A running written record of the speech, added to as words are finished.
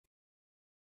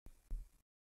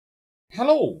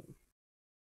Hello!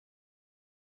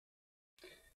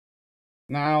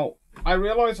 Now, I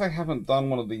realise I haven't done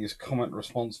one of these comment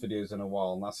response videos in a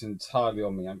while, and that's entirely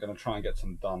on me. I'm going to try and get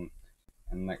some done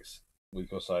in the next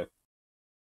week or so.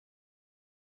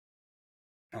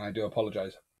 And I do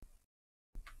apologise.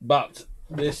 But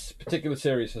this particular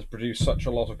series has produced such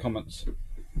a lot of comments,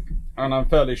 and I'm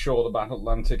fairly sure the Battle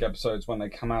Atlantic episodes, when they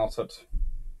come out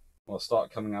will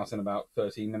start coming out in about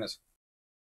 13 minutes,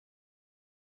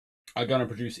 are going to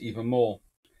produce even more.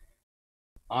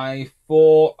 I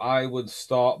thought I would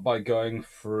start by going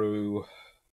through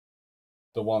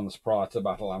the ones prior to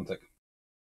Battle Atlantic,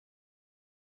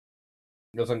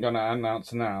 because I'm going to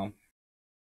announce now,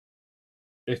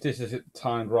 if this is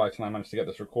timed right and I manage to get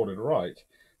this recorded right,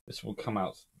 this will come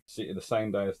out the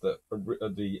same day as the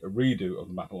redo of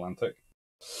the Battle Atlantic,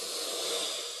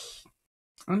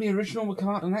 and the original will come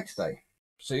out the next day.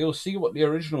 So you'll see what the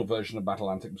original version of Battle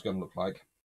Atlantic was going to look like,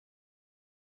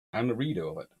 and the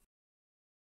redo of it.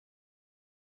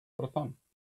 What a fun.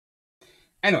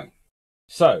 Anyway,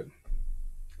 so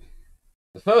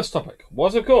the first topic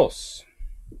was, of course,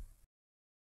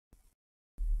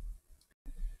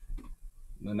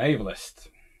 the Navalist.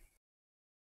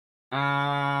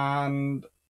 And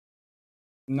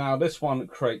now this one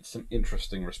creates some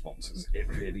interesting responses. It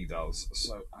really does.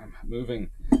 So I'm moving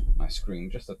my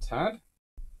screen just a tad,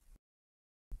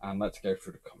 and let's go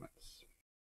through the comments.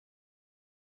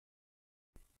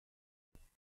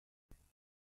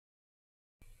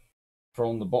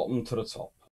 From the bottom to the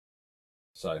top.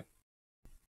 So,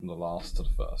 from the last to the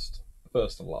first. The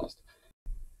first to the last.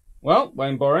 Well,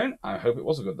 Wayne Borean, I hope it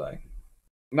was a good day.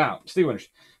 Now, Steve Winch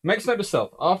makes note of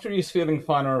self. After he's feeling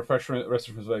fine and refreshed from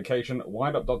his vacation,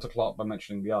 wind up Dr. Clark by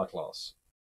mentioning the R class.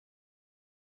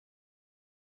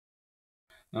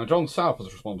 Now, John South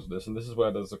has responded to this, and this is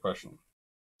where there's a question.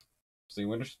 Steve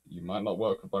Winch, you might not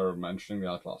work by mentioning the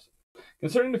R class.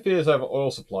 Considering the fears over oil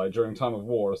supply during time of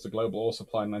war, as the global oil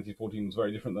supply in 1914 was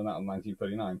very different than that of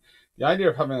 1939, the idea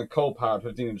of having a coal-powered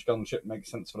 15-inch gunship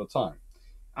makes sense for the time.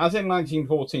 As in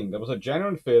 1914, there was a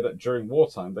genuine fear that during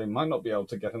wartime they might not be able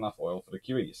to get enough oil for the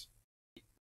QEs.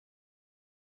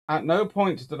 At no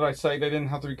point did I say they didn't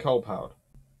have to be coal-powered.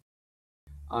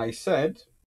 I said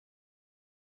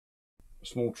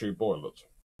small tube boilers.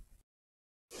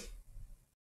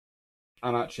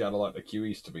 And actually, I'd like the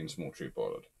QEs to be in small tube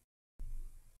boilers.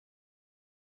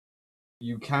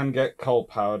 You can get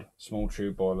coal-powered small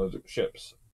tube boiler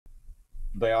ships.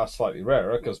 They are slightly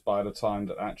rarer because by the time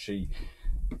that actually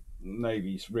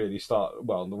navies really start,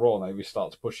 well, the Royal Navy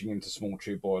starts pushing into small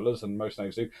tube boilers, and most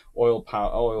navies do, oil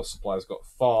supply has got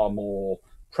far more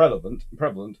prevalent,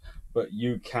 but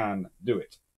you can do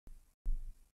it.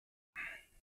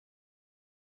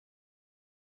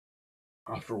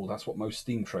 After all, that's what most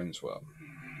steam trains were.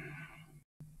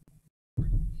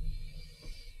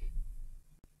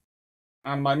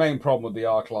 And my main problem with the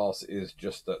R-Class is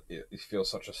just that it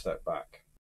feels such a step back.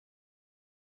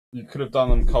 You could have done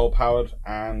them coal-powered,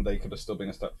 and they could have still been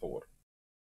a step forward.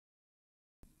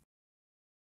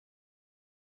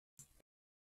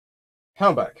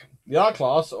 Helmbeck. The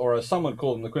R-Class, or as some would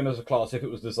call them, the Queen Elizabeth class if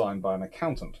it was designed by an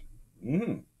accountant.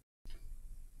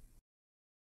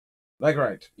 They're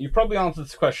great. You've probably answered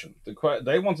this question.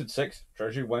 They wanted 6,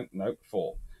 Treasury went, nope,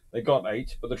 4. They got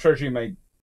 8, but the Treasury made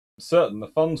certain the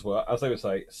funds were, as they would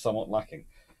say, somewhat lacking.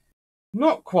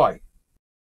 Not quite.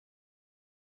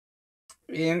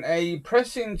 In a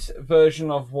prescient version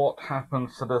of what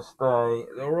happens to this day,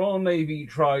 the Royal Navy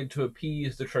tried to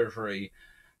appease the Treasury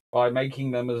by making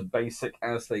them as basic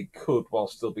as they could while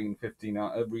still being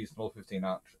reasonable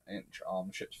 15-inch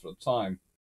armed ships for the time.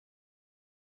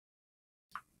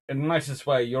 In the nicest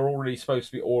way, you're already supposed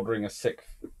to be ordering a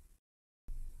 6th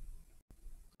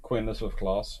Queen Elizabeth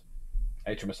class,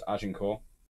 HMS Agincourt,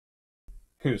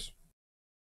 who's,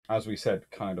 as we said,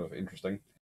 kind of interesting.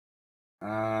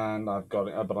 And I've got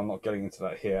it, but I'm not getting into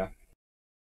that here.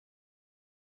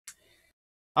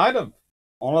 I'd have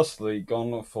honestly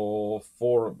gone for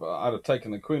 4. I'd have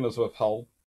taken the Queen Elizabeth hull,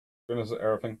 Queen Elizabeth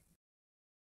everything,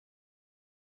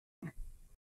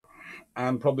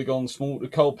 and probably gone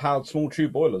coal-powered small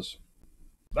tube boilers.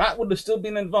 That would have still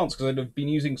been advanced because they'd have been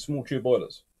using small tube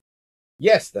boilers.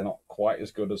 Yes, they're not quite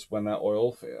as good as when they're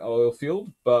oil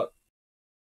fueled, but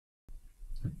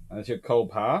as your coal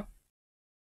power,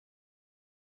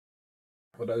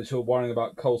 for those who are worrying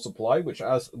about coal supply, which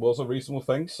was a reasonable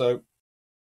thing, so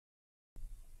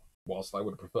whilst I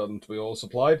would prefer them to be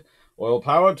oil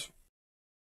powered,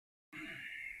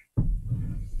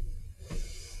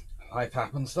 life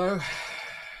happens though.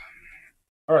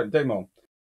 Alright, Damon.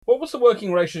 What was the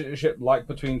working relationship like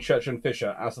between Churchill and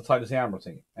Fisher as the tight as the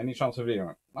Admiralty? Any chance of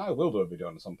videoing it? I will do a video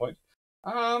on it at some point.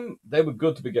 They were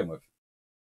good to begin with.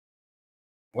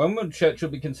 When would Churchill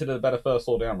be considered a better First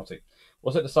Lord of the Admiralty?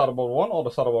 Was it the start of World War I or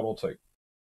the start of World War II?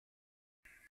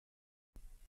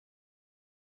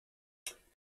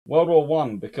 World War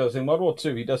One, because in World War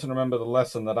Two he doesn't remember the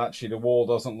lesson that actually the war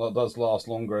does last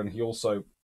longer, and he also,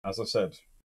 as I said,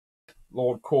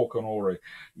 Lord Cork and Ori.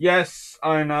 Yes,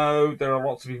 I know there are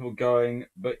lots of people going,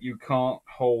 but you can't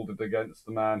hold it against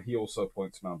the man. He also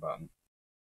appoints Mountbatten.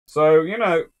 So, you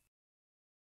know,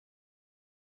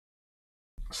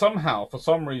 somehow, for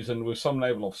some reason, with some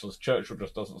naval officers, Churchill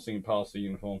just doesn't seem past the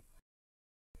uniform.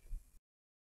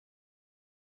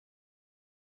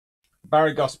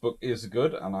 Barry Gus' book is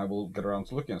good, and I will get around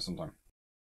to looking at it sometime.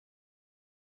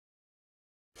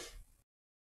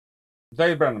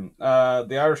 Dave Brennan,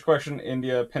 the Irish question,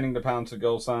 India pinning the pound to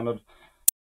gold standard.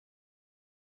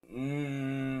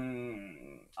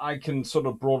 I can sort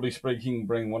of broadly speaking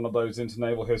bring one of those into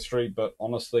naval history, but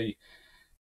honestly,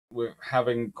 with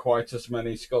having quite as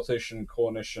many Scottish and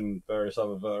Cornish and various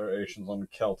other variations on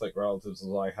Celtic relatives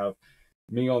as I have,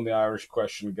 me on the Irish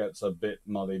question gets a bit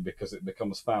muddy because it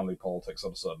becomes family politics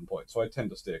at a certain point, so I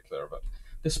tend to steer clear of it,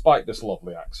 despite this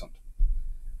lovely accent.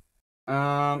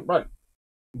 Right.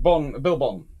 Bill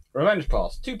Bond. Revenge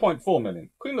class, 2.4 million.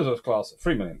 Queen Elizabeth class,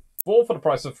 3 million. 4 for the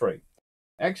price of 3.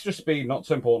 Extra speed, not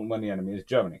so important when the enemy is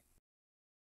Germany.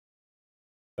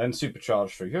 Then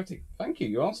supercharged 350. Thank you.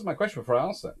 You answered my question before I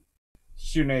asked it.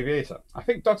 Student Aviator. I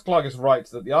think Dr. Clark is right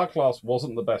that the R class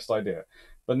wasn't the best idea,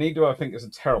 but neither do I think it's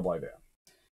a terrible idea.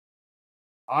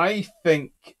 I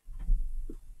think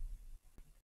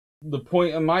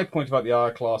my point about the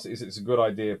R class is it's a good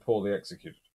idea, poorly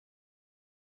executed.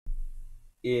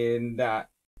 In that,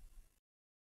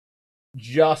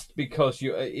 just because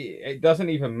it doesn't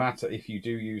even matter if you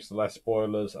do use the less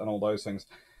spoilers and all those things,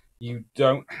 you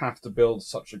don't have to build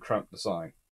such a cramped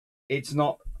design. It's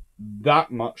not that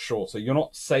much shorter. You're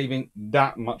not saving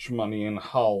that much money in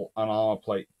hull and armor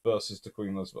plate versus the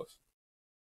Queen Elizabeth.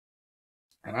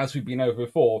 And as we've been over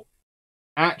before,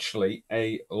 actually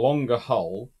a longer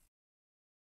hull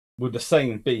with the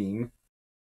same beam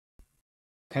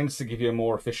tends to give you a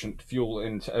more efficient fuel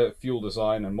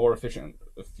design and more efficient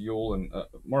fuel and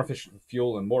more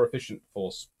efficient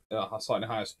for slightly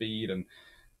higher speed and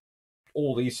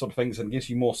all these sort of things, and gives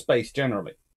you more space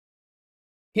generally.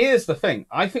 Here's the thing.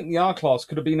 I think the R class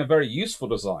could have been a very useful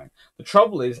design. The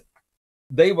trouble is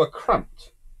they were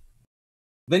cramped.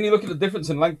 Then you look at the difference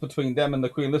in length between them and the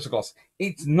Queen Elizabeth class.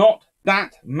 It's not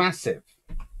that massive.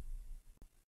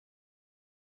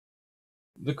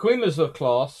 The Queen Elizabeth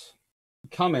class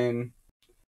come in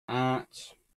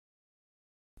at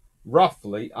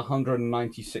roughly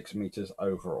 196 meters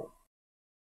overall.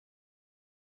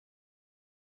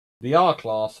 The R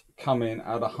class come in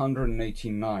at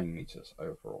 189 meters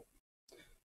overall.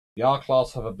 The R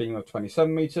class have a beam of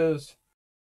 27 meters.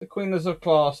 The Queen Elizabeth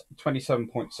class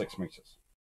 27.6 meters.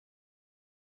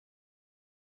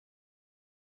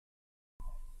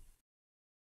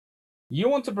 You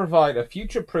want to provide a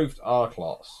future-proofed R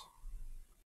class.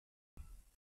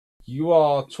 You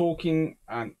are talking,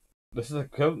 and this is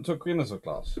equivalent to a Queen Elizabeth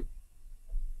class.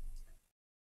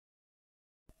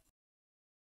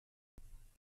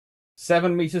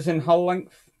 $7 meters in hull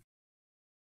length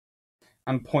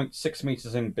and 0.6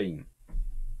 meters in beam.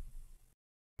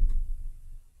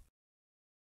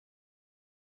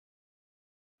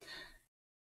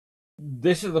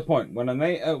 This is the point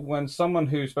when someone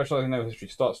who specializes in naval history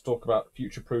starts to talk about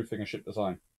future-proofing a ship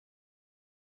design.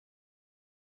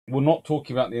 We're not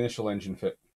talking about the initial engine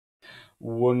fit.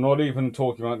 We're not even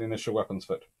talking about the initial weapons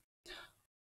fit.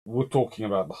 We're talking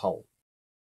about the hull.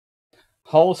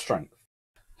 Hull strength,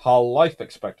 hull life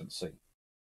expectancy,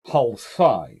 hull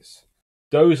size.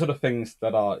 Those are the things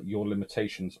that are your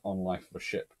limitations on life of a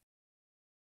ship.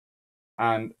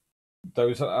 And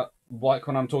those are, like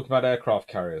when I'm talking about aircraft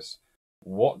carriers,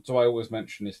 what do I always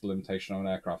mention is the limitation of an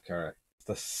aircraft carrier? It's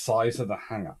the size of the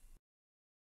hangar.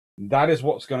 That is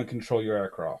what's going to control your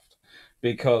aircraft.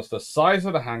 Because the size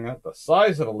of the hangar, the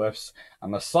size of the lifts,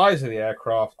 and the size of the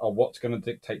aircraft are what's going to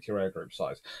dictate your air group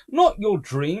size. Not your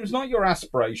dreams, not your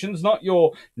aspirations, not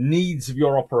your needs of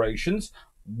your operations.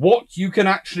 What you can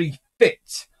actually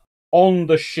fit on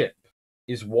the ship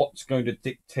is what's going to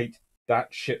dictate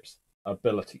that ship's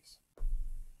abilities.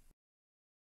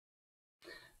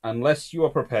 Unless you are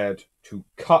prepared to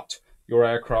cut your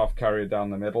aircraft carrier down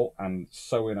the middle and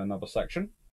sew in another section.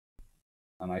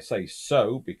 And I say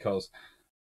so because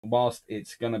whilst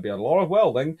it's going to be a lot of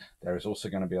welding, there is also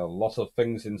going to be a lot of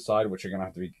things inside which are going to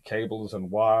have to be cables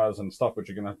and wires and stuff which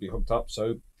are going to have to be hooked up.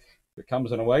 So It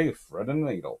becomes, in a way, thread and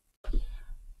needle.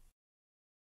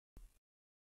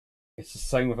 It's the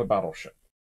same with a battleship.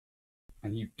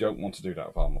 And you don't want to do that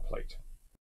with armor plate.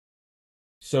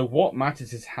 So what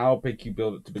matters is how big you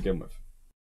build it to begin with.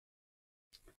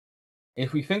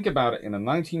 If we think about it, in the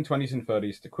 1920s and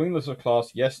 30s, the Queen Elizabeth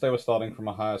class, yes, they were starting from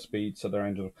a higher speed, so their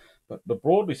engine, but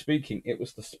broadly speaking, it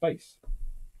was the space.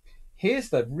 Here's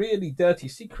the really dirty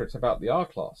secret about the R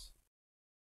class.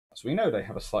 As we know, they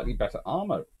have a slightly better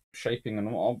armor shaping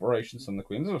and operations than the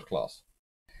Queen Elizabeth class.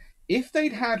 If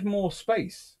they'd had more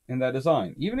space in their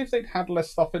design, even if they'd had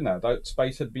less stuff in there, that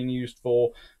space had been used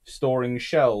for storing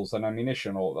shells and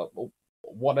ammunition or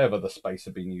whatever the space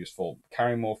had been used for,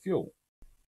 carrying more fuel,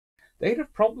 they'd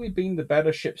have probably been the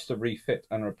better ships to refit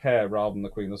and repair rather than the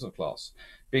Queen Elizabeth class.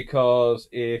 Because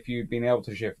if you'd been able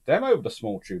to shift them over to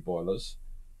small tube boilers,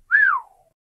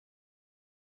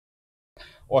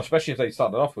 or especially if they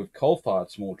started off with coal-fired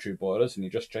small tube boilers and you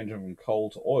just change them from coal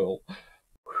to oil,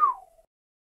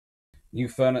 new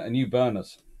burners,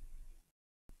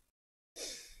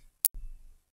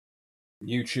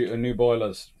 new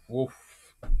boilers.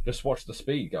 Woof. Just watch the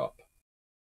speed go up.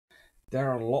 There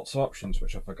are lots of options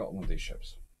which I've forgotten with these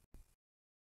ships.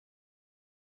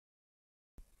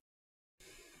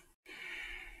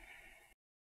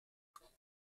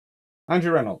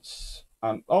 Andrew Reynolds.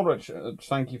 And Aldrich,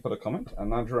 thank you for the comment.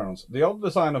 And Andrew Reynolds. The old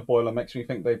design of boiler makes me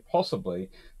think they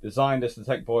possibly designed this to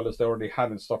take boilers they already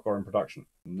had in stock or in production.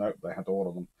 Nope, they had to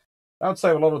order them. That would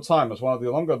save a lot of time as one of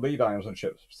the longer lead items on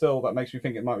ships. Still, that makes me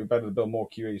think it might be better to build more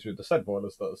QEs with the said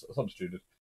boilers that are substituted.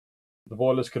 The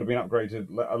boilers could have been upgraded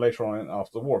later on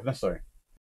after the war if necessary.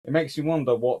 It makes you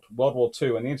wonder what World War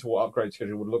II and the interwar upgrade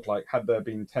schedule would look like had there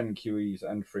been 10 QEs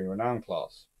and 3 Renown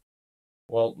class.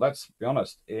 Well, let's be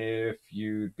honest, if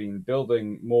you'd been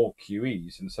building more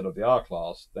QEs instead of the R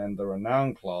class, then the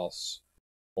Renown class,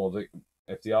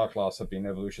 if the R class had been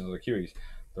evolutions of the QEs,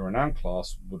 the Renown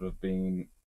class would have been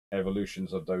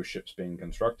evolutions of those ships being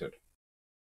constructed.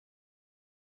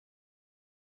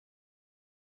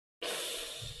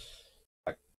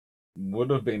 Would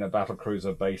have been a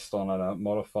battlecruiser based on a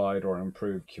modified or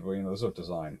improved Queen Elizabeth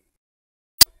design.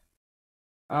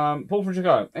 Paul from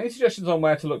Chicago. Any suggestions on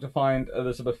where to look to find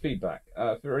Elizabeth feedback?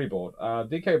 Very bored.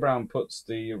 DK Brown puts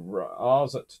the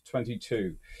R's at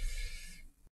 22.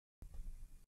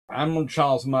 Admiral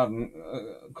Charles Madden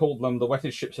called them the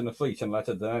wettest ships in the fleet and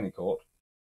lettered than any court.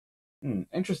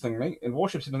 Interestingly, in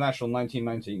Warships International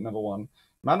 1990, number 1,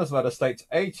 Madden's letter states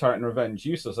A turret and Revenge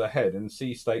useless ahead in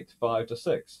C state 5 to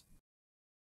 6.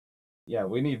 Yeah,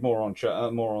 we need more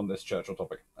on this Churchill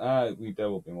topic. There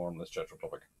will be more on this Churchill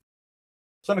topic.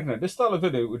 Seneca, this style of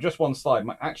video with just one slide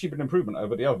might actually be an improvement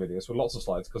over the other videos with lots of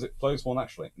slides because it flows more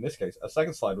naturally. In this case, a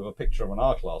second slide with a picture of an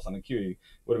R class and a QE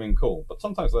would have been cool, but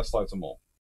sometimes less slides are more.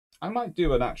 I might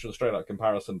do an actual straight-up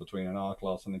comparison between an R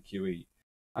class and a QE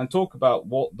and talk about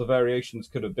what the variations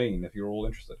could have been if you're all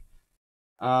interested.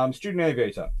 Student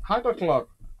Aviator. Hi, Dr. Clark.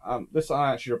 This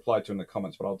I actually replied to in the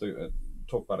comments, but I'll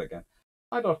talk about it again.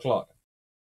 Hi, Dr. Clark.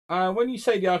 When you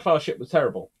say the R class ship was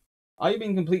terrible, are you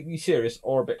being completely serious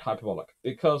or a bit hyperbolic?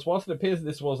 Because whilst it appears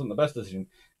this wasn't the best decision,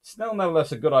 it's still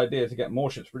nevertheless a good idea to get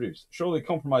more ships produced. Surely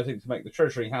compromising to make the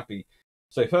Treasury happy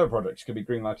so further projects could be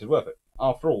greenlighted worth it.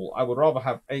 After all, I would rather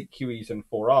have 8 QEs and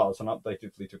 4 Rs, an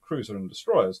updated fleet of cruiser and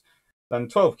destroyers, than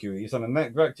 12 QEs and a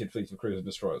neglected fleet of cruiser and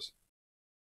destroyers.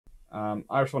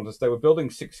 I responded, they were building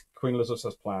 6 Queen Elizabeths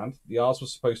as planned. The Rs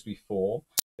was supposed to be 4.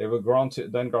 They were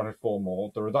granted 4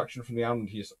 more. The reduction from the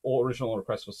Admiralty's original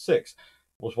request was 6.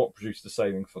 Was what produced the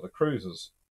saving for the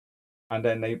cruisers. And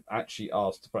then they actually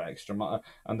asked for extra money,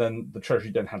 and then the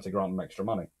Treasury then had to grant them extra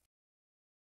money.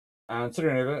 And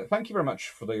so, thank you very much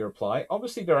for the reply.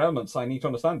 Obviously, there are elements I need to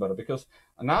understand better, because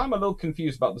now I'm a little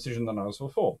confused about the decision than I was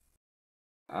before.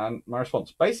 And my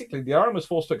response, basically, the RM was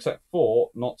forced to accept 4,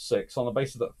 not 6, on the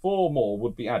basis that 4 more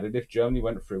would be added if Germany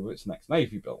went through with its next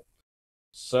Navy bill.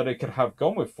 So they could have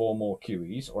gone with 4 more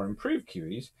QEs, or improved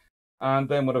QEs, and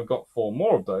then would have got 4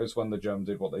 more of those when the Germans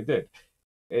did what they did.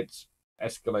 It's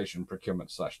escalation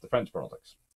procurement / defense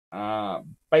politics.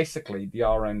 Basically, the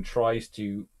RN tries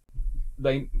to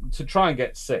try and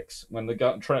get 6 when they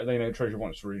know Treasury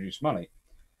wants to reduce money.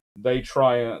 They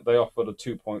offered a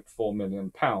 £2.4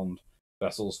 million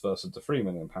vessels versus the £3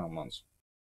 million ones.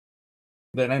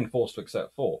 They're then forced to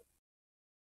accept 4.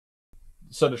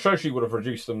 So the Treasury would have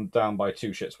reduced them down by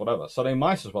 2 ships, whatever. So they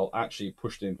might as well actually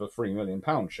pushed in for £3 million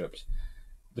ships.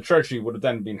 The Treasury would have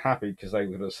then been happy because they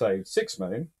would have saved 6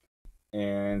 million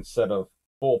instead of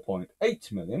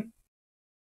 4.8 million.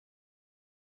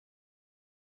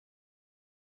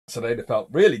 So they'd have felt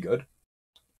really good.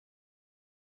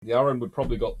 The RM would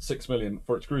probably got 6 million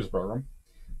for its cruiser program.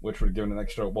 which would have given an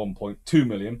extra 1.2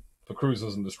 million for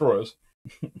cruisers and destroyers.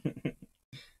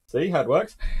 See how it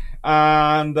works?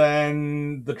 And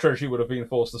then the Treasury would have been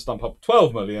forced to stump up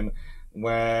 12 million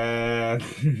when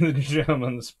the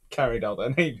Germans carried out their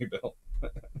Navy bill.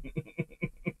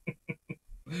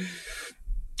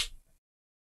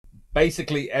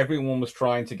 Basically, everyone was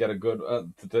trying to get a good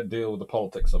to deal with the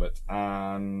politics of it,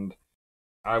 and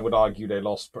I would argue they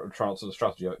lost chance of the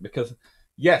strategy of it because,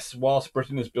 yes, whilst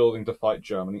Britain is building to fight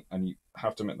Germany, and you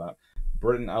have to admit that,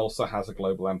 Britain also has a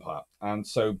global empire, and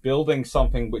so building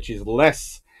something which is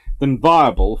less than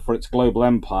viable for its global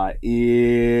empire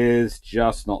is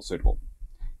just not suitable.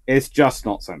 It's just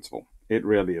not sensible. It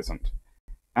really isn't.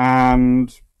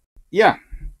 And yeah,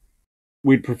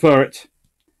 we'd prefer it.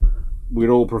 We'd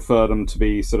all prefer them to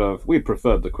be we'd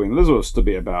prefer the Queen Elizabeths to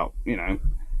be about,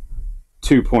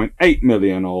 2.8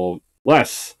 million or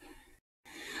less.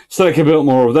 So they could build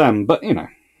more of them, but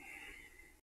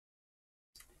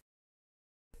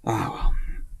well.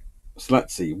 So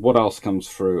let's see, what else comes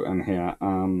through in here?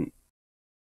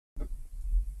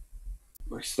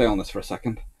 We'll stay on this for a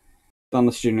second. Done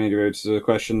the student radio to the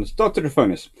questions. Dr.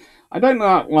 Trophonis, I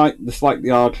don't dislike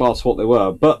the R-class what they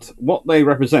were, but what they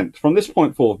represent. From this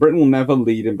point forward, Britain will never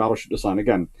lead in battleship design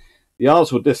again. The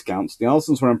R's were discounts, the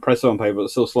Allisons were impressive on paper, but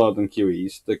still slower than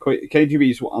QEs. The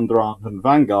KGBs were underarmed, and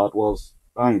Vanguard was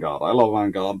Vanguard. I love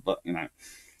Vanguard, but,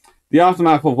 The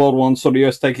aftermath of World War I saw the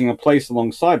US taking a place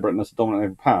alongside Britain as a dominant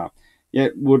naval power.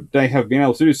 Yet would they have been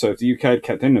able to do so if the UK had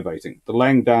kept innovating? The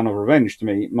laying down of revenge, to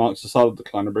me, marks the solid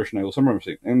decline of British naval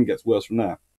supremacy. It only gets worse from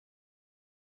there.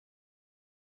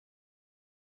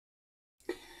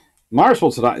 My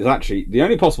response to that is actually, the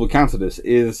only possible counter to this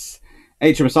is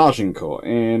HMS Agincourt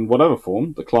in whatever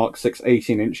form, the Clark 6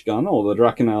 18-inch gun or the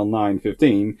Drakenel 9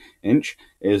 15-inch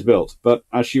is built. But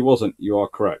as she wasn't, you are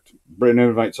correct. Britain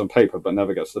innovates on paper but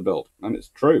never gets the build. And it's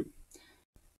true.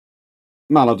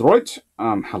 Maladroit,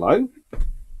 hello.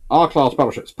 R-class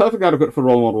battleships, perfectly adequate for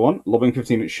Royal Model 1, lobbing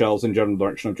 15-inch shells in general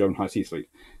direction of German High Seas Fleet.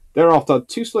 Thereafter,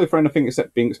 too slow for anything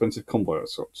except being expensive convoy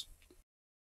escorts.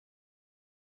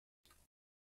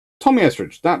 Tommy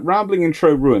Estridge, that rambling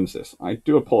intro ruins this. I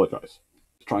do apologise.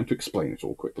 Trying to explain it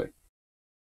all quickly.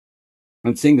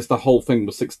 And seeing as the whole thing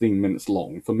was 16 minutes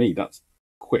long, for me, that's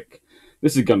quick.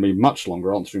 This is going to be much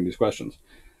longer answering these questions.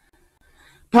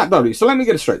 Pat W, so let me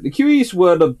get it straight. The QEs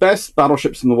were the best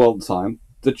battleships in the world at the time.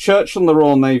 The Churchill and the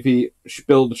Royal Navy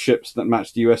build ships that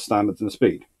matched the US standards in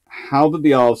speed. How did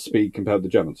the R's speed compare to the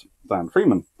Germans? Dan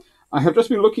Freeman. I have just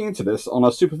been looking into this on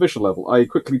a superficial level, i.e.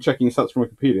 quickly checking stats from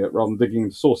Wikipedia rather than digging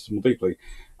into sources more deeply.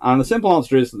 And the simple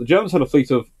answer is that the Germans had a fleet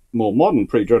of more modern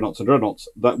pre-dreadnoughts and dreadnoughts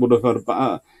that would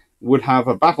have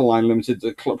a battle line limited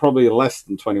to probably less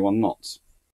than 21 knots.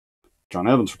 John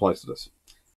Evans replies to this.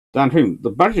 Dan Freeman, the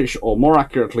British, or more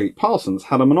accurately Parsons,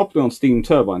 had a monopoly on steam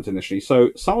turbines initially, so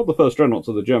some of the first dreadnoughts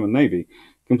of the German Navy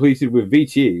completed with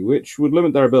VTE, which would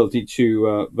limit their ability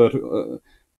to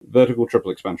vertical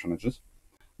triple expansion engines,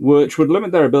 which would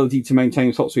limit their ability to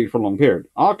maintain top speed for a long period.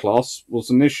 R-class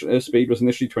speed was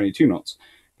initially 22 knots,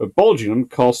 but bulging them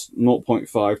cost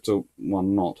 0.5 to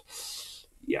 1 knot.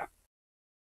 Yeah.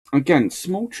 Again,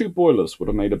 small tube boilers would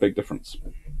have made a big difference.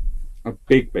 A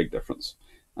big, big difference.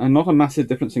 And not a massive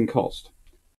difference in cost.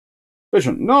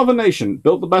 Vision. No other nation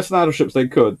built the best battleships they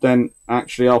could, then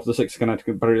actually after the 6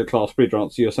 Connecticut Barrier-class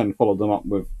pre-dreadnoughts, USN followed them up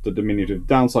with the diminutive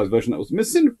downsized version that was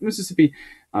Mississippi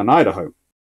and Idaho.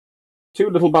 2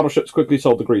 little battleships quickly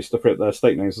sold the grease to fit their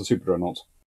state names as super dreadnoughts.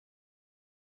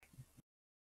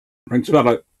 Prince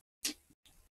Battle.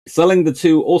 Selling the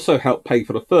 2 also helped pay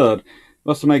for the 3rd,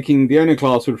 thus making the only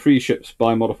class with 3 ships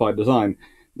by modified design.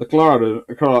 The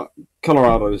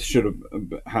Colorados should have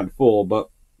had 4, but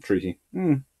treaty.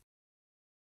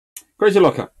 Crazy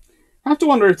Locker. I have to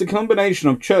wonder if the combination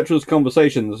of Churchill's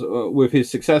conversations with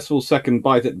his successful second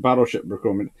bite at battleship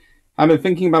procurement had been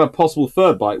thinking about a possible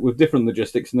 3rd bite with different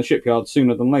logistics in the shipyard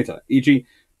sooner than later, e.g.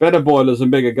 better boilers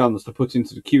and bigger guns to put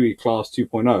into the QE Class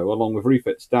 2.0, along with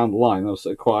refits down the line of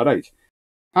acquired 8.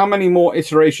 How many more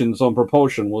iterations on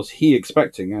propulsion was he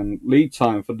expecting, and lead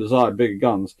time for desired bigger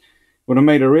guns would have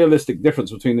made a realistic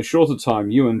difference between the shorter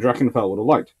time you and Drachenfeld would have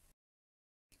liked.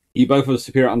 You both have a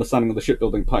superior understanding of the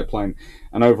shipbuilding pipeline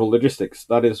and overall logistics.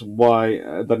 That is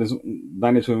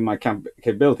within my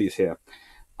capabilities here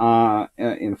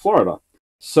in Florida.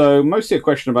 So mostly a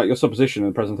question about your supposition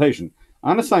and presentation.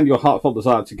 I understand your heartfelt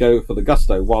desire to go for the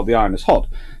gusto while the iron is hot.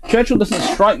 Churchill doesn't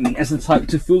strike me as the type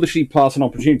to foolishly pass an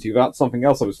opportunity without something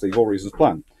else obviously or reasons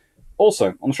planned.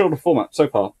 Also, on the shorter format so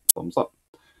far, thumbs up.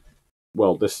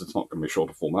 Well, this is not going to be a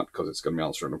shorter format because it's going to be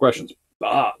answering the questions.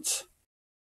 But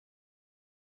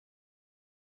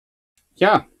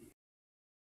yeah,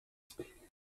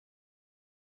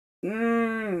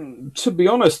 To be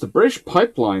honest, the British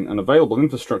pipeline and available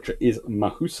infrastructure is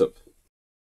massive.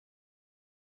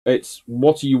 It's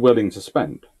what are you willing to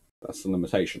spend? That's the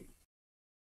limitation.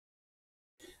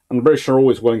 And the British are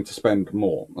always willing to spend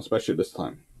more, especially at this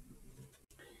time.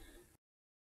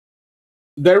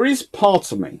 There is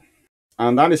part of me,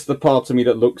 and that is the part of me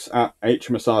that looks at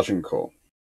HMS Agincourt,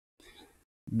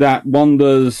 that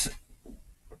wonders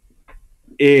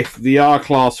if the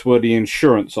R-Class were the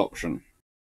insurance option.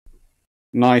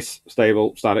 Nice,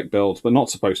 stable, static builds, but not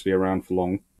supposed to be around for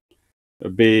long,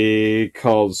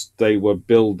 because they were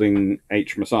building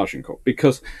HMS Agincourt.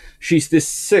 Because she's this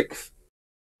 6th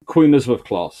Queen Elizabeth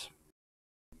class.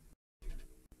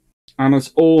 And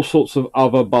there's all sorts of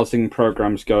other buzzing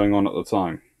programs going on at the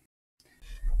time.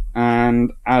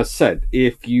 And as said,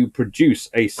 if you produce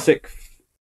a 6th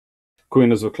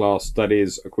Queen Elizabeth class, that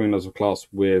is a Queen Elizabeth class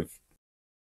with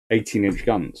 18-inch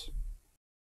guns,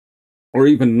 or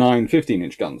even 9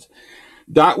 15-inch guns,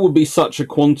 that would be such a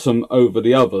quantum over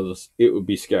the others, it would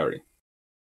be scary.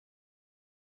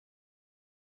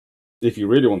 If you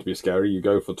really want to be scary, you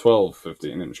go for 12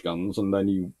 15-inch guns, and then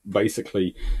you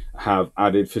basically have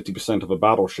added 50% of a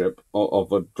battleship,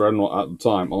 of a dreadnought at the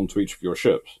time, onto each of your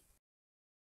ships,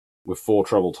 with 4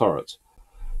 treble turrets.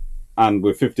 And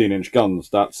with 15-inch guns,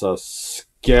 that's a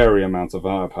scary amount of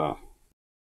firepower.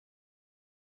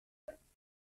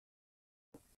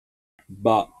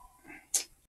 But,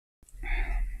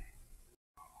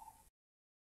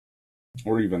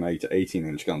 or even 8 to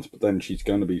 18-inch guns, but then she's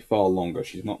going to be far longer.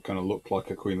 She's not going to look like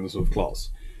a Queen Elizabeth class.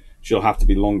 She'll have to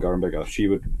be longer and bigger. She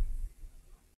would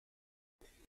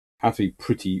have to be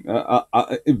pretty,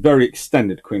 a very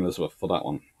extended Queen Elizabeth for that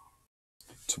one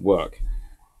to work.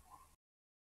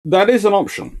 That is an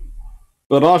option,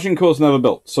 but Agincourt's never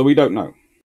built, so we don't know.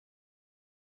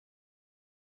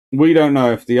 We don't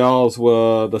know if the R's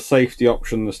were the safety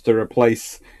options to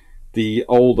replace the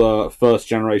older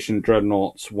first-generation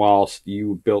dreadnoughts whilst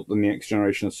you built the next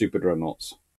generation of super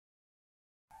dreadnoughts,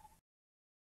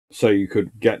 so you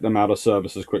could get them out of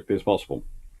service as quickly as possible.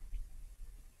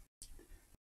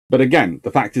 But again,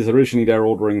 the fact is originally they're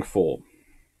ordering 4.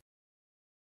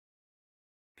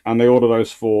 And they order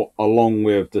those 4 along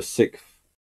with the 6th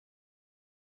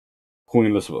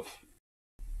Queen Elizabeth.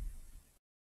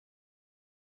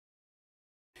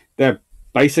 They're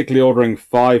basically ordering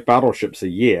 5 battleships a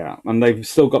year, and they've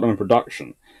still got them in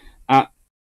production. At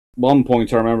one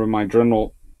point, I remember my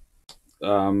dreadnought,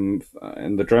 in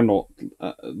the dreadnought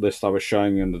list I was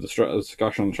showing in the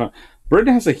discussion on the channel,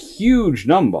 Britain has a huge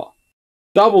number,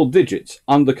 double digits,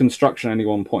 under construction at any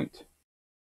one point.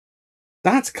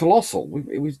 That's colossal.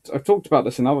 I've talked about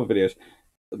this in other videos.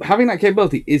 Having that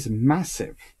capability is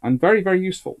massive and very, very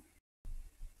useful.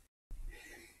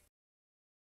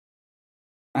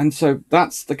 And so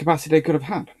that's the capacity they could have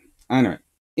had. Anyway,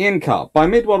 Ian Carr. By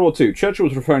mid-World War II, Churchill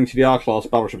was referring to the R-class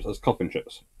battleships as coffin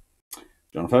ships.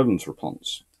 John F. Evans'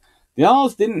 response. The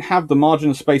R's didn't have the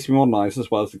margin of space to be modernised as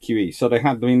well as the QE, so they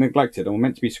had been neglected and were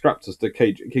meant to be scrapped as the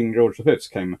King George V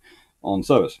came on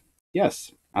service.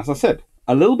 Yes, as I said,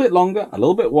 a little bit longer, a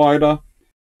little bit wider.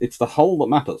 It's the hull that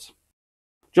matters.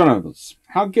 John Evans.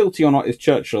 How guilty or not is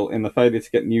Churchill in the failure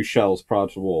to get new shells prior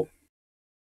to the war?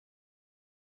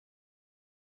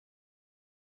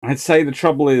 I'd say the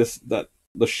trouble is that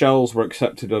the shells were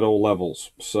accepted at all levels,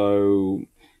 so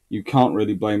you can't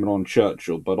really blame it on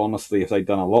Churchill, but honestly, if they'd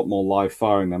done a lot more live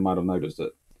firing, they might have noticed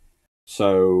it.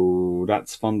 So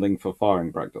that's funding for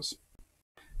firing practice.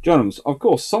 Jones, of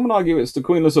course, some would argue it's the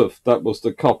Queen Elizabeth that was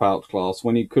the cop-out class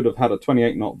when you could have had a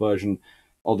 28-knot version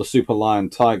of the Super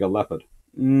Lion Tiger Leopard.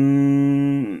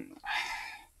 Not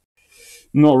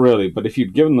really, but if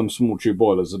you'd given them small tube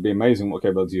boilers, it'd be amazing what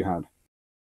capabilities you had.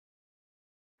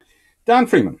 Dan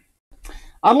Freeman.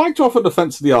 I'd like to offer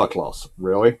defense to the R-Class,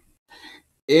 really.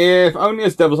 If only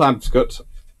as devil's advocate,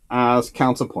 as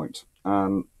counterpoint.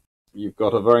 And you've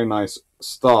got a very nice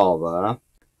star there.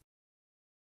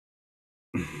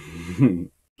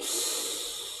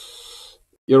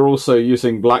 You're also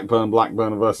using Blackburn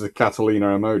versus Catalina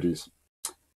emojis.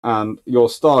 And your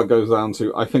star goes down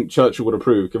to, I think Churchill would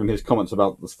approve, given his comments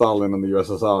about the Stalin and the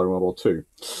USSR in World War II.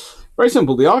 Very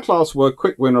simple. The R-Class were a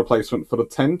quick win replacement for the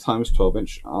 10 times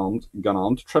 12-inch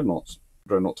gun-armed dreadnoughts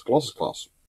Colossus class.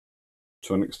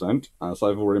 To an extent, as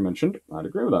I've already mentioned, I'd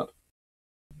agree with that.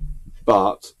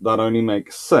 But that only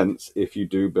makes sense if you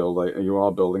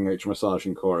are building HMS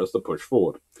Agincourt as the push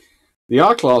forward. The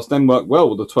R-Class then worked well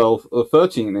with the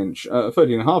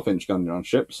 13.5-inch gun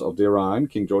ships of the Orion,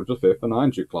 King George V, and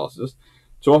Iron Duke classes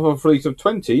to offer a fleet of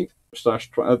 20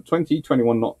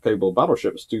 2021 knot capable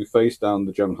battleships to face down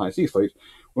the German High Seas Fleet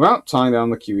without tying down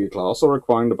the QE class or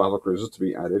requiring the battlecruisers to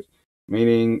be added,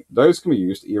 meaning those can be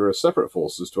used either as separate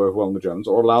forces to overwhelm the Germans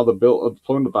or allow the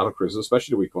deployment of battlecruisers,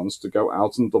 especially the weak ones, to go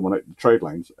out and dominate the trade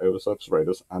lanes over surface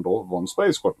raiders and or von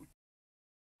Spee squadron.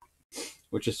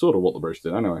 Which is sort of what the British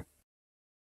did anyway.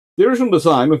 The original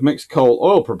design with mixed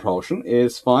coal-oil propulsion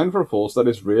is fine for a force that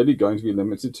is really going to be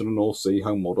limited to the North Sea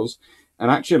home waters and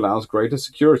actually allows greater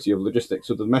security of logistics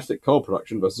with domestic coal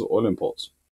production versus oil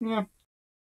imports. Yeah.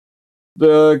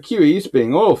 The QEs,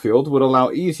 being oil-fueled, would allow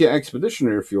easier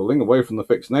expeditionary refueling away from the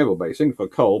fixed naval basing for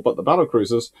coal, but the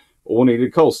battlecruisers all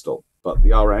needed coal still, but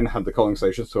the RN had the coaling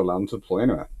stations to allow them to deploy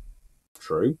anywhere.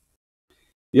 True.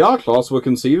 The R-class were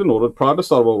conceived and ordered prior to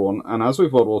start of World War I, and as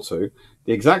with World War II,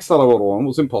 the exact style of World War I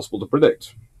was impossible to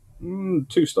predict.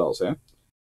 Two styles here.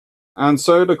 And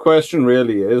so the question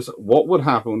really is, what would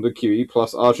happen with the QE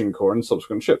plus Agincourt and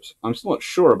subsequent ships? I'm still not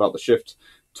sure about the shift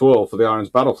to oil for the RN's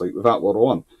battle fleet without World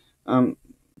War I.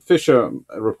 Fisher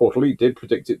reportedly did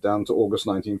predict it down to August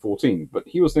 1914, but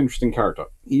he was an interesting character.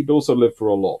 He'd also lived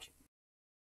through a lot.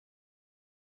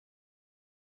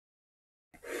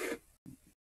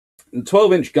 The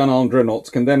 12-inch gun-armed dreadnoughts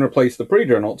can then replace the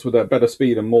pre-dreadnoughts with their better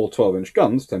speed and more 12-inch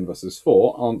guns, 10 versus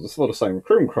 4, on the sort of same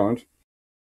recruitment requirement.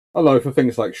 Although for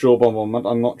things like shore bombardment,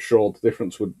 I'm not sure the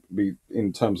difference would be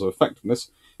in terms of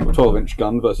effectiveness. A 12-inch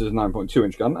gun versus a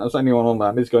 9.2-inch gun, as anyone on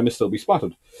land is going to still be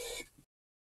splattered.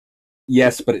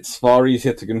 Yes, but it's far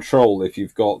easier to control if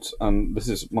you've got, and this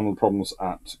is one of the problems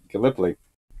at Gallipoli,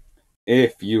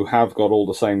 if you have got all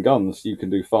the same guns, you can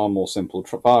do far more simple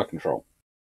fire control.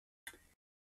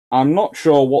 I'm not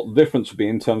sure what the difference would be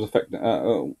in terms of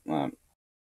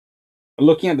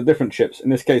looking at the different ships, in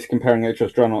this case comparing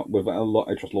HS Dreadnought with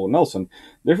HS Lord Nelson,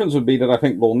 the difference would be that I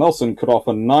think Lord Nelson could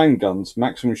offer 9 guns,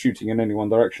 maximum shooting in any one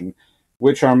direction,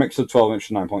 which are a mix of 12-inch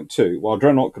and 9.2, while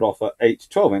Dreadnought could offer 8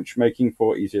 12-inch, making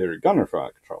for easier gunner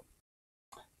fire control.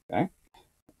 Okay,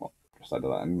 well, just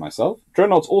added that in myself.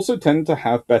 Dreadnoughts also tend to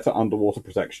have better underwater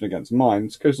protection against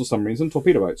mines, coastal submarines, and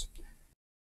torpedo boats.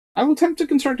 I will attempt to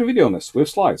construct a video on this with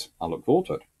slides. I look forward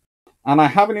to it. And I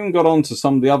haven't even got on to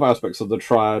some of the other aspects of the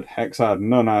triad, hexad,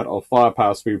 nonad of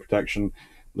firepower, speed protection,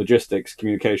 logistics,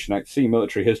 communication, at sea,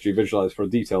 military history visualized for a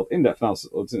detailed, in-depth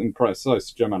analysis in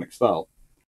precise Germanic style.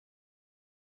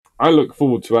 I look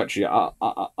forward to actually,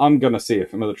 I'm going to see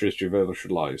if a military history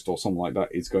visualized or something like that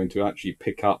is going to actually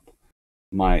pick up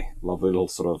my lovely little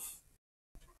sort of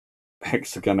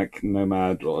hexagonic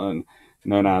nomad or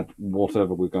nonad,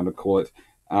 whatever we're going to call it,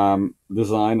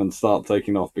 design and start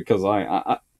taking off, because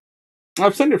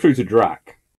I've sent it through to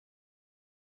Drac,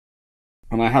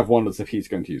 and I have wondered if he's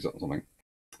going to use it or something.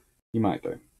 He might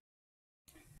do.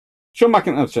 Sean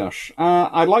McIntosh,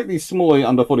 I like these smaller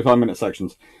under 45-minute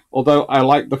sections. Although I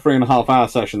like the 3.5-hour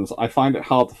sessions, I find it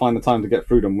hard to find the time to get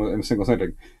through them in a single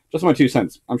sitting. Just my 2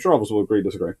 cents. I'm sure others will agree,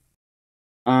 disagree.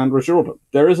 And Richard Order,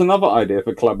 there is another idea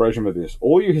for collaboration with this.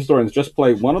 All you historians just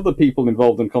play one of the people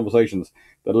involved in conversations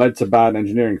that led to bad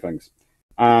engineering things.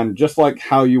 And just like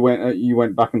how you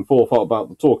went back and forth about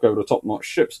the talk over the top-notch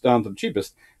ships down to the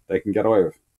cheapest they can get away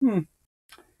with.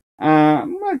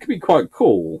 That could be quite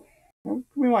cool. Well,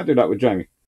 we might do that with Jamie.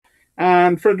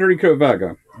 And Federico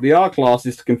Verga, the R-class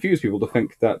is to confuse people to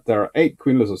think that there are 8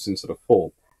 Queen Elizabeths instead of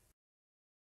 4.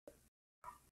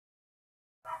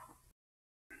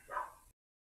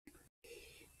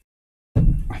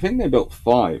 I think they built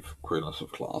 5 Queen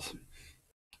Elizabeth class,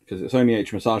 because it's only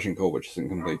HMS Agincourt which isn't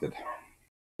completed.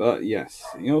 But yes,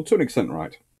 to an extent,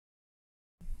 right.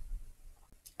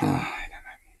 I don't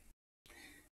know.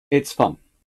 It's fun.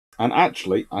 And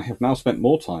actually, I have now spent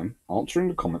more time answering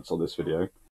the comments of this video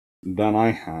than I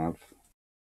have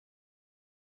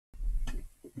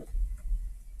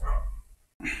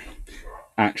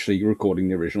actually recording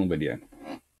the original video.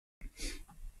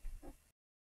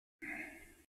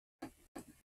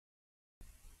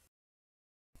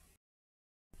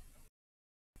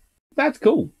 That's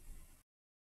cool.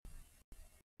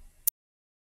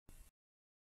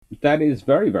 That is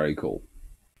very, very cool.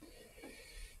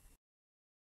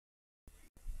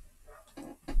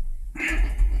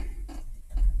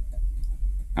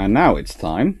 And now it's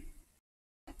time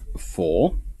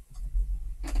for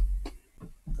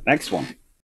the next one,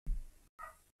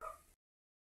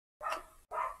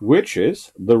 which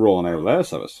is the Royal Naval Air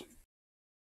Service.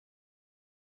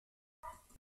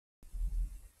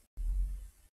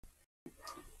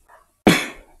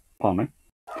 Pardon me.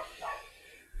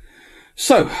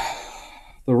 So,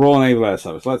 the Royal Naval Air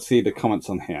Service. Let's see the comments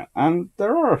on here. And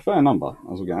there are a fair number,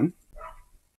 as again.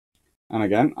 And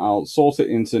again, I'll sort it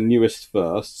into newest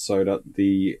first, so that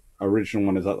the original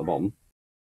one is at the bottom.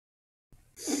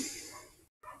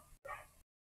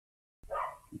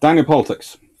 Daniel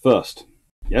Politics, first.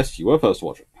 Yes, you were first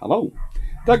watcher. Hello.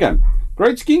 Again,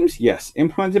 great schemes? Yes.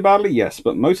 Implemented badly? Yes.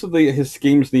 But most of his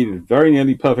schemes needed very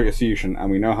nearly perfect execution, and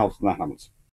we know how that happens.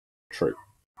 True.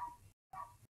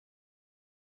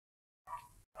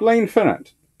 Blaine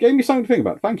Finette. Gave me something to think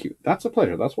about. Thank you. That's a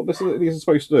pleasure. That's what this is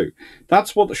supposed to do.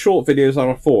 That's what the short videos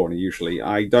are for, usually.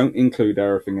 I don't include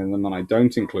everything in them, and I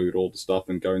don't include all the stuff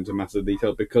and go into massive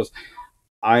detail, because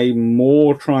I'm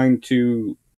more trying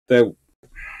to... There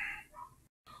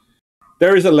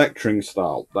is a lecturing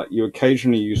style that you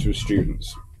occasionally use with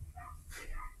students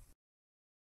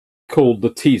called the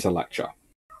teaser lecture.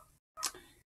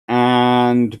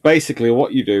 And basically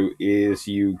what you do is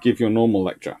you give your normal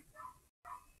lecture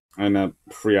in a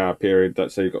 3-hour period.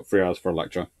 Let's say you've got 3 hours for a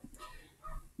lecture.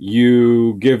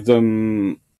 You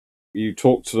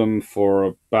talk to them for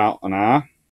about an hour.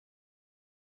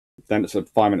 Then it's a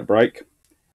 5-minute break.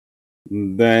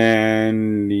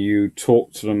 Then you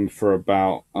talk to them for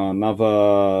about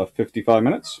another 55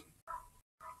 minutes.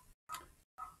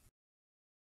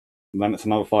 Then it's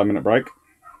another 5-minute break.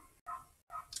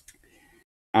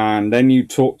 And then you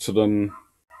talk to them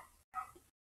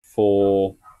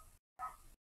for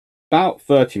about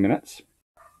 30 minutes.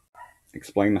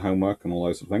 Explain the homework and all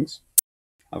those things.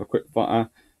 Have a quick fire.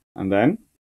 And then,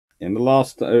 in the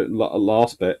last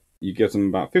bit, you give them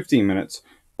about 15 minutes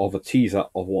of a teaser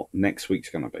of what next week's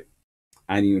going to be.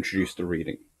 And you introduce the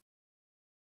reading.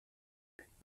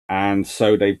 And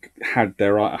so they've had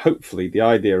their... Hopefully, the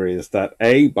idea is that,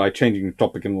 A, by changing the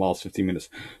topic in the last 15 minutes,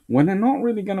 when they're not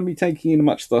really going to be taking in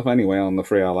much stuff anyway on the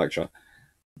 3-hour lecture,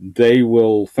 they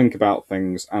will think about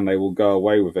things and they will go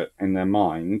away with it in their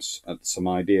minds, some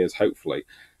ideas, hopefully.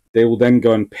 They will then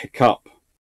go and pick up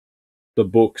the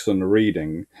books and the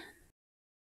reading,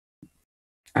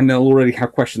 and they'll already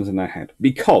have questions in their head.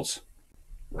 Because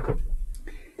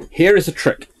here is a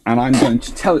trick, and I'm going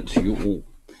to tell it to you all.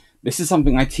 This is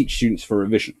something I teach students for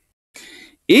revision.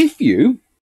 If you,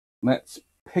 let's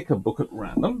pick a book at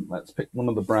random. Let's pick one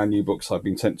of the brand new books I've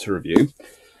been sent to review.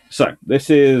 So, this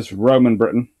is Roman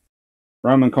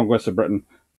Conquest of Britain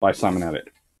by Simon Elliott.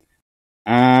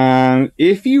 And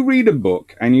if you read a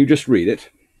book and you just read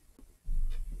it,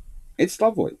 it's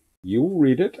lovely. You will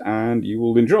read it and you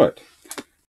will enjoy it.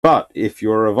 But if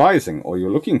you're revising or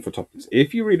you're looking for topics,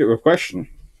 if you read it with a question,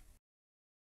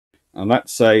 and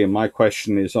let's say my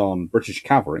question is on British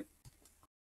cavalry,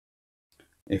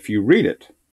 if you read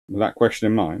it with that question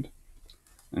in mind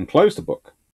and close the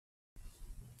book,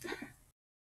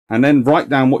 and then write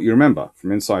down what you remember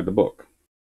from inside the book,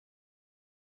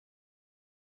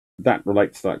 that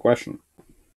relates to that question,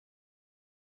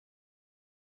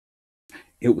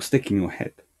 it will stick in your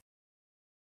head.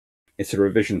 It's a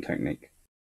revision technique.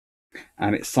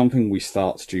 And it's something we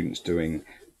start students doing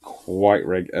quite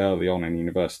early on in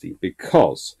university,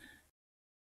 because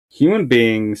human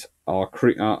beings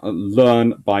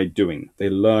learn by doing. They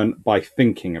learn by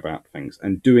thinking about things.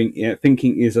 And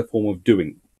thinking is a form of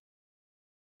doing.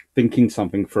 Thinking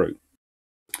something through.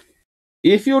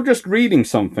 If you're just reading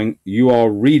something, you are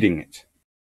reading it.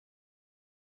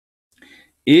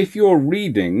 If you're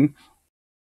reading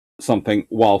something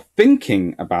while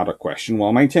thinking about a question,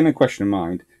 while maintaining a question in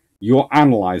mind, you're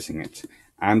analysing it.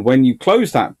 And when you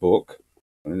close that book,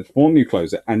 you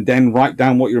close it, and then write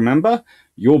down what you remember,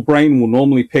 your brain will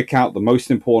normally pick out the most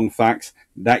important facts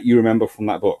that you remember from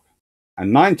that book.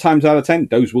 And 9 times out of 10,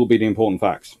 those will be the important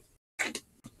facts.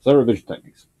 So revision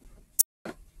techniques.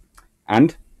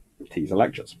 And teaser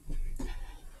lectures.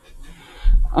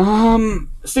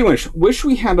 Wish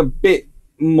we had a bit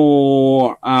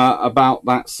more about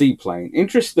that seaplane.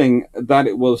 Interesting that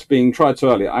it was being tried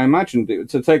so early. I imagined it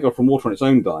to take off from water on its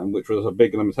own dime, which was a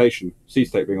big limitation, sea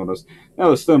state being honest.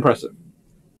 No, it's still impressive.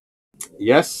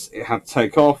 Yes, it had to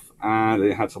take off and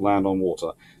it had to land on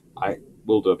water. I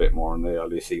will do a bit more on the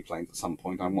early seaplanes at some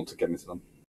point. I want to get into them.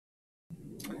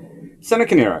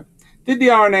 Seneca Nero. Did the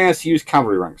RNAS use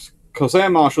cavalry ranks? Because Air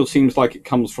Marshal seems like it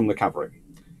comes from the cavalry.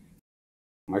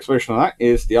 My explanation of that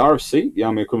is the RFC, the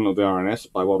Army equivalent of the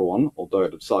RNS by World War I, although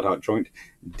it had started out joint,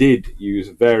 did use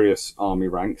various army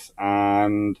ranks,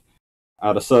 and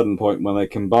at a certain point when they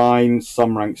combine,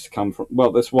 some ranks come from...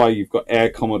 Well, that's why you've got Air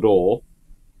Commodore,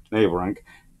 naval rank,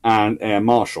 and Air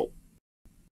Marshal,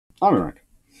 army rank.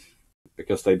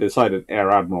 Because they decided Air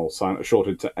Admiral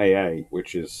shorted to AA,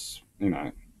 which is,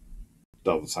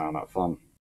 doesn't sound that fun.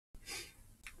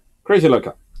 Crazy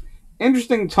Loca.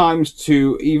 Interesting times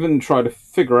to even try to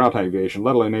figure out aviation,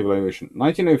 let alone naval aviation.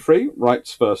 1903,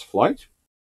 Wright's first flight,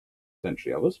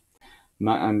 potentially others,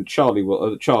 and Charlie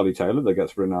Taylor, that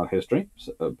gets written out of history,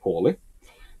 poorly.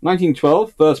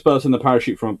 1912, first person to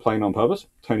parachute from a plane on purpose.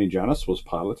 Tony Janus was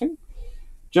piloting.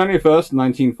 January 1st,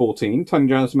 1914, Tony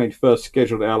Janus made first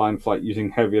scheduled airline flight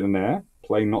using heavier than air,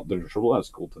 plane not dirigible, as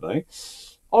called today.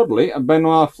 Oddly, a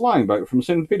Benoit flying boat from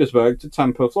St. Petersburg to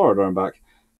Tampa, Florida and back,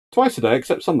 twice a day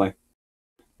except Sunday.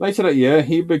 Later that year,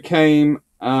 he became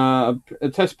a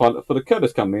test pilot for the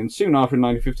Curtiss Company, and soon after, in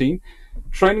 1915,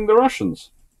 training the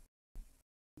Russians.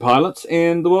 Pilots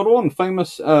in the World War I,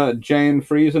 famous Jan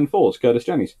Fries and Force, Curtiss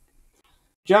Jennies.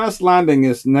 Janus Landing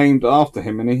is named after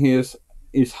him, and he is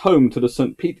home to the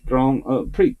St. Pete Grand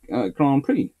Prix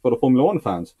for the Formula One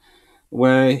fans,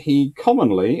 where he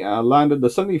commonly landed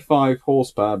the 75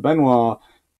 horsepower Benoit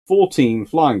 14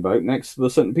 flying boat next to the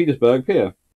St. Petersburg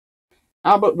Pier.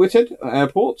 Albert Whitted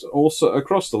Airport, also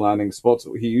across the landing spot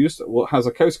he used, has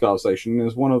a Coast Guard station and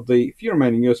is one of the few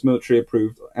remaining US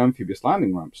military-approved amphibious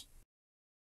landing ramps.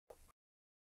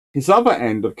 His other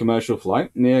end of commercial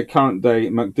flight, near current-day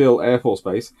MacDill Air Force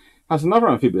Base, has another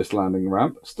amphibious landing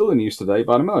ramp, still in use today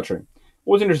by the military.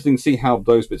 Always interesting to see how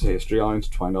those bits of history are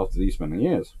intertwined after these many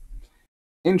years.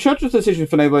 In Churchill's decision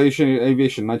for naval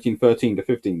aviation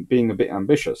 1913-15 being a bit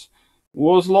ambitious,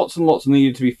 was lots and lots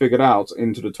needed to be figured out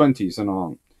into the 20s and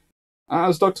on.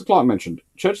 As Dr. Clark mentioned,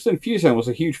 Churchill's enthusiasm was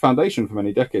a huge foundation for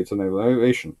many decades of naval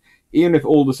aviation. Even if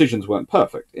all decisions weren't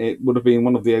perfect, it would have been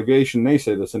one of the aviation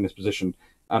naysayers in this position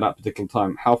at that particular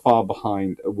time. How far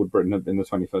behind would Britain have been in the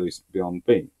 2030s beyond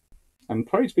be? And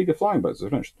probably speed of flying boats, as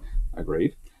finished.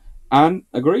 Agreed. And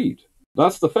agreed.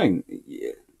 That's the thing.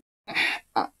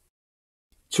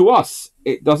 To us,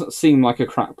 it doesn't seem like a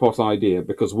crackpot idea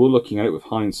because we're looking at it with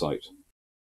hindsight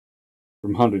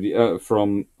from 100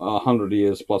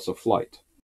 years plus of flight.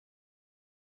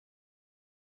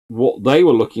 What they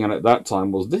were looking at that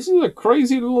time was, this is a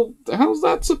crazy little... How's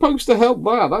that supposed to help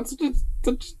that? That's just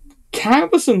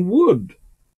canvas and wood.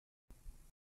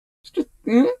 It's just...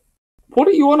 What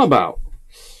are you on about?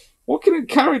 What can it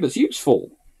carry that's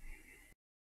useful?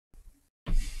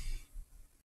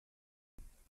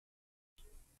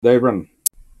 They run.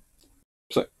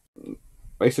 So,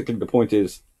 basically the point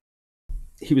is,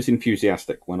 he was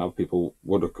enthusiastic when other people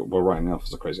were writing off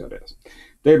as a crazy ideas.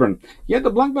 Daybren. Yet the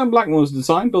Blackburn Blackmore was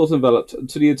designed, built, and developed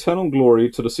to the eternal glory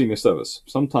to the senior service.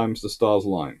 Sometimes the stars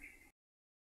align.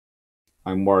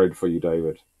 I'm worried for you,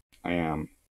 David. I am.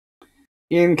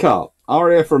 Ian Carr.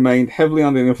 RAF remained heavily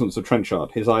under the influence of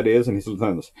Trenchard, his ideas and his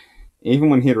lieutenants,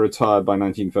 even when he had retired by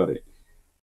 1930.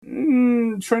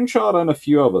 Trenchard and a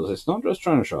few others. It's not just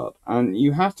Trenchard. And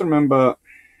you have to remember,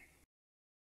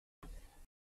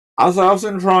 as I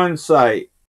often try and say,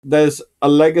 there's a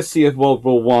legacy of World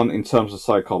War I in terms of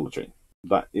psychology.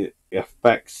 That it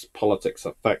affects politics,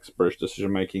 affects British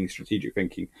decision-making, strategic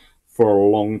thinking for a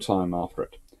long time after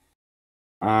it.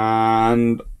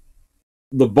 And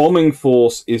the bombing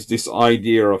force is this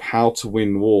idea of how to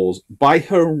win wars by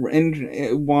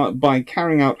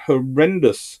carrying out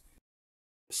horrendous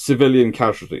civilian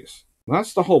casualties.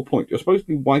 That's the whole point. You're supposed to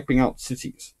be wiping out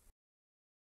cities.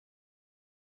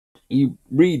 You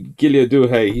read Gilliard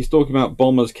Douhet, he's talking about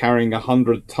bombers carrying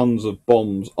 100 tons of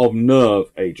bombs, of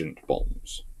nerve agent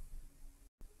bombs.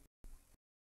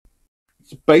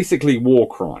 It's basically war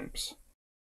crimes.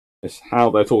 It's how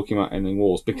they're talking about ending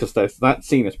wars, because that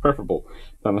scene is preferable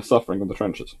than the suffering of the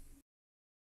trenches.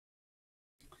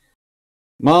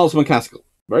 Miles McCaskill.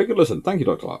 Very good listen. Thank you,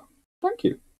 Dr. Clark. Thank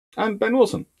you. And Ben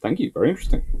Wilson. Thank you. Very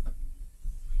interesting.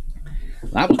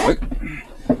 That was quick.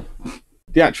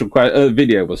 The actual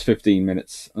video was 15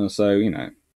 minutes, so, you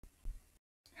know,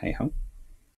 hey-ho.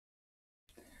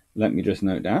 Let me just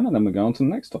note down, and then we'll go on to the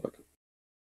next topic.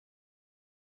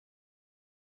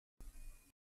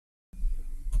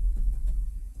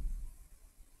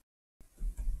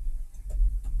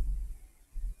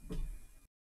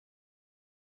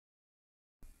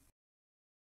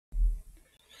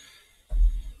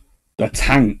 The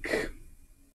tank.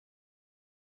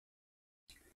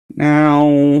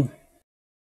 Now,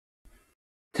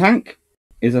 tank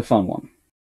is a fun one.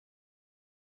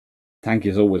 Tank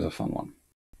is always a fun one.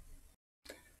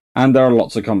 And there are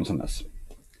lots of comments on this.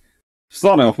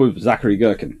 Starting off with Zachary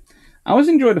Gherkin. I always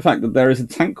enjoy the fact that there is a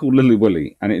tank called Little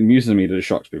Willie, and it amuses me that it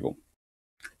shocks people.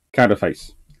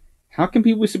 Counterface. How can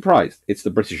people be surprised? It's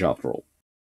the British after all.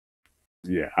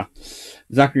 Yeah.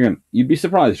 Zachary, you'd be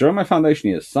surprised. During my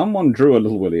foundation years, someone drew a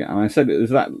Little Willie, and I said,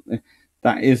 "Is that the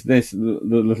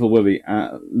Little Willie?"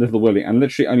 And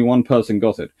literally only one person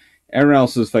got it. Everyone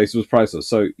else's face was priceless.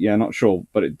 So yeah, not sure,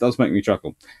 but it does make me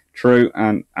chuckle. True,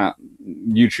 and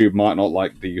YouTube might not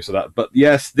like the use of that, but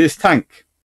yes, this tank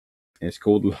is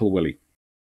called Little Willie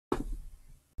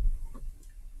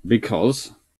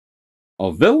because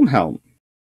of Wilhelm.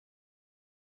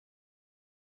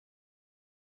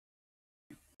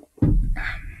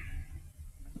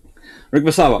 Rick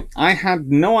Vassava, I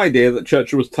had no idea that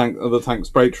Churchill was the tank's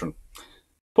patron.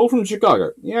 Paul from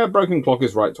Chicago, yeah, broken clock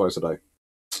is right twice a day.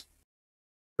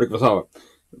 Rick Vassava,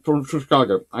 from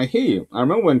Chicago, I hear you. I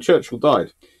remember when Churchill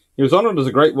died. He was honoured as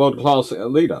a great world-class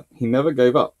leader. He never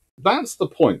gave up. That's the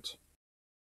point.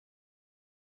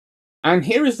 And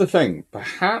here is the thing.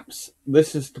 Perhaps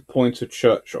this is the point of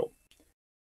Churchill.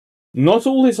 Not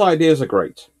all his ideas are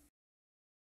great.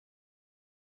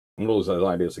 Not all his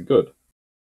ideas are good.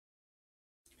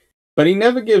 But he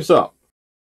never gives up.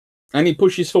 And he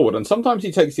pushes forward. And sometimes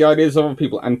he takes the ideas of other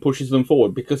people and pushes them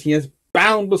forward because he has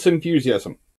boundless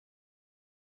enthusiasm.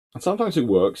 And sometimes it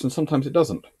works and sometimes it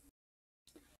doesn't.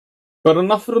 But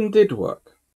enough of them did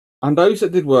work. And those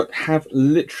that did work have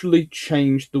literally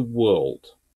changed the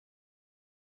world.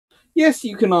 Yes,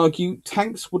 you can argue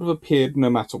tanks would have appeared no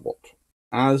matter what.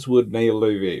 As would naval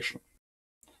aviation.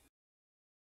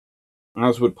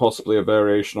 As would possibly a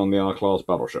variation on the R-class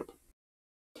battleship.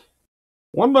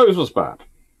 One of those was bad.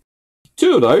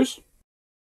 Two of those,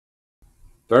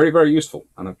 very, very useful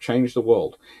and have changed the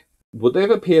world. Would they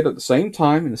have appeared at the same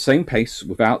time, in the same pace,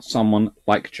 without someone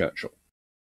like Churchill?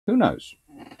 Who knows?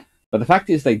 But the fact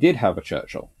is they did have a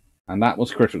Churchill, and that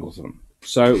was critical to them.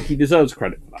 So he deserves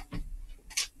credit for that.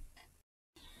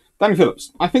 Danny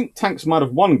Phillips, I think tanks might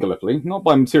have won Gallipoli, not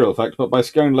by material effect, but by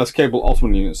scaring less capable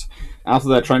Ottoman units out of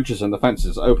their trenches and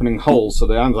defences, opening holes so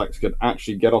the Anzacs could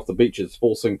actually get off the beaches,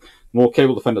 forcing more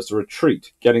capable defenders to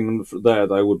retreat. Getting them there,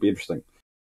 though, would be interesting.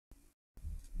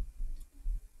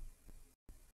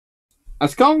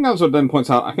 As Carl Ganswood then points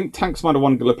out, I think tanks might have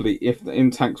won Gallipoli if the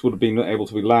in-tanks would have been able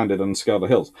to be landed and scale the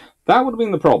hills. That would have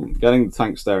been the problem, getting the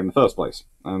tanks there in the first place,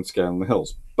 and scaling the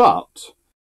hills. But,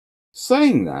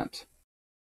 saying that,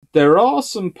 there are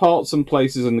some parts and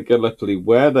places in the Gallipoli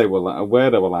where there were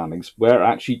landings where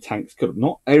actually tanks could have.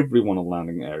 Not every one of the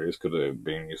landing areas could have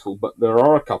been useful, but there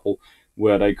are a couple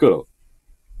where they could have.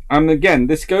 And again,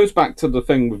 this goes back to the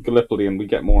thing with Gallipoli, and we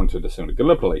get more into this in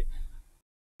Gallipoli,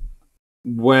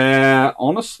 where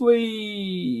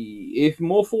honestly, if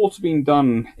more thought had been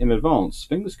done in advance,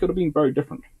 things could have been very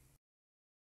different.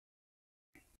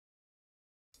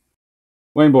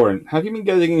 Wayne Boren, have you been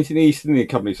getting into the East India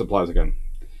Company supplies again?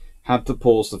 Had to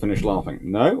pause to finish laughing.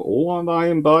 No, all I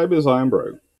imbibe is I am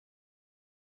broke.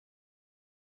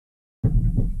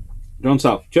 John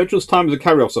South. Churchill's time as a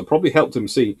cavalry officer probably helped him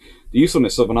see the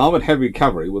usefulness of an armoured heavy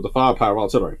cavalry with the firepower of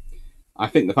artillery. I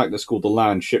think the fact that it's called the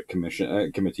Land Ship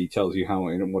Committee tells you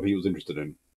what he was interested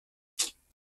in.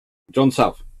 John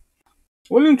South.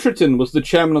 William Tritton was the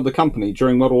chairman of the company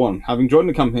during World War I, having joined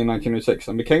the company in 1906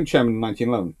 and became chairman in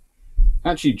 1911.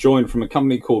 Actually joined from a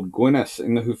company called Gwyness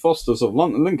in the Fosters of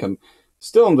Lincoln,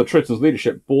 still under Tritton's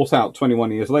leadership, bought out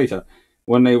 21 years later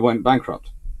when they went bankrupt.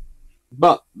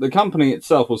 But the company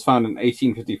itself was founded in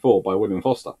 1854 by William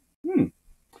Foster.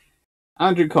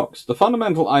 Andrew Cox. The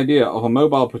fundamental idea of a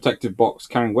mobile protective box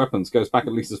carrying weapons goes back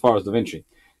at least as far as Da Vinci.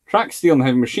 Track, steel, and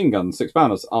heavy machine guns,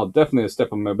 6-pounders, are definitely a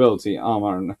step on mobility,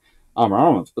 armour, and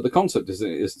armament, but the concept is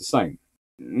the same.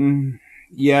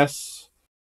 Yes.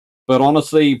 But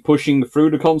honestly, pushing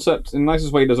through the concept in the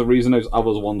nicest way, there's a reason those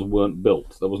other ones weren't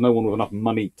built. There was no one with enough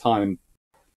money, time, and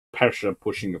pressure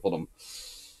pushing for them.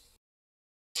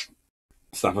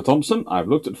 Stafford Thompson, I've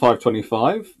looked at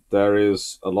 525. There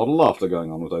is a lot of laughter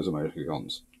going on with those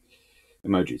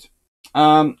emojis.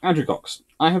 Andrew Cox,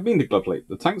 I have been to Gallipoli.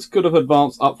 The tanks could have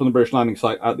advanced up from the British landing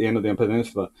site at the end of the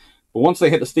peninsula, but once they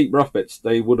hit the steep rough bits,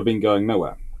 they would have been going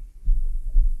nowhere.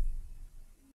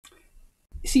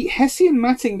 You see, Hessian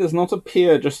matting does not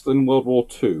appear just in World War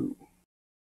II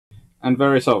and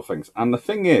various other things. And the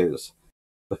thing is,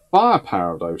 the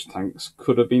firepower of those tanks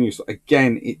could have been useful.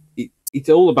 Again, it's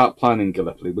all about planning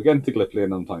Gallipoli. We're getting to Gallipoli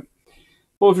another time.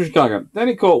 Boy from Chicago.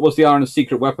 Dennycourt was the RNAS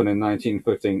secret weapon in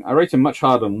 1915. I rate him much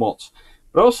harder than Watts,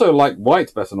 but also like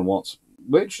White better than Watts,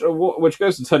 which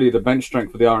goes to tell you the bench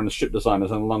strength of the RNAS ship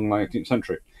designers in the long 19th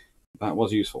century. That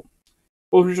was useful.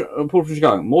 Paul from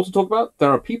Chicago. More to talk about? There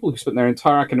are people who spent their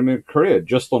entire academic career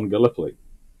just on Gallipoli.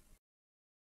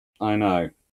 I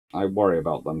know. I worry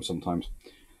about them sometimes.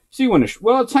 Sea Winnish.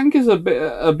 Well, a tank is a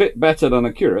bit better than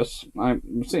a cuirass. I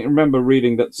remember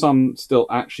reading that some still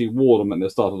actually wore them at the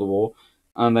start of the war,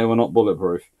 and they were not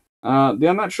bulletproof. The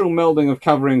unnatural melding of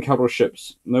cavalry and capital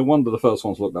ships. No wonder the first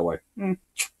ones looked that way.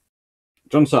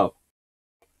 John South.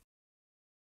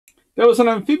 There was an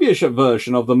amphibious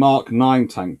version of the Mark 9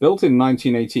 tank built in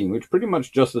 1918, which pretty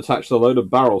much just attached a load of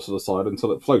barrels to the side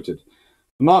until it floated.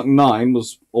 The Mark 9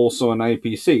 was also an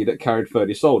APC that carried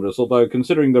 30 soldiers, although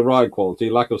considering the ride quality,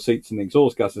 lack of seats and the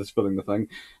exhaust gases filling the thing,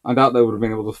 I doubt they would have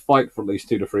been able to fight for at least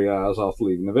 2 to 3 hours after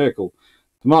leaving the vehicle.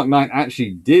 The Mark 9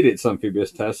 actually did its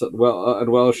amphibious test at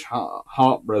Welsh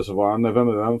Harp Reservoir on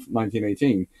November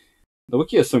 1918. The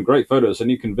wiki has some great photos,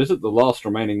 and you can visit the last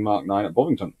remaining Mark 9 at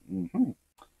Bovington.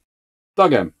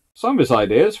 Doug M. Some of his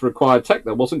ideas required tech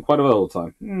that wasn't quite available at the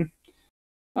time.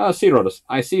 Sea Rodders,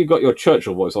 I see you've got your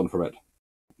Churchill voice on from it.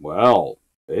 Well,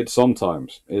 it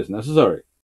sometimes is necessary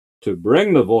to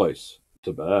bring the voice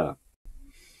to bear.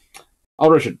 Oh,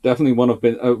 Richard, definitely one of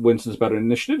Winston's better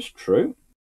initiatives, true.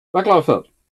 Backlaughfeld,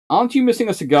 aren't you missing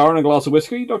a cigar and a glass of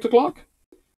whiskey, Dr. Clark?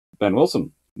 Ben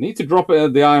Wilson, need to drop it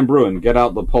at the Iron Brew and get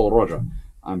out the Pole Roger.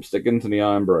 I'm sticking to the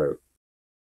Iron Brew.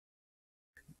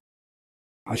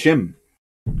 Hashim.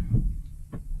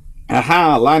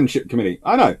 Aha, Land Ship Committee.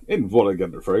 I know, it didn't want to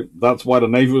get it through. That's why the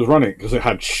Navy was running, because it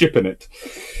had ship in it.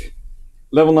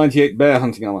 Level 98 bear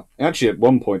hunting armor. Actually, at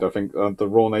one point, I think the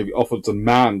Royal Navy offered to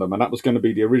man them, and that was going to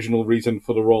be the original reason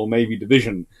for the Royal Navy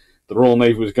division. The Royal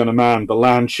Navy was going to man the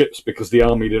land ships because the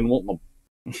army didn't want them.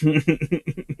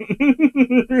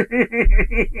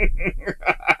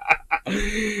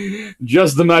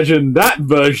 Just imagine that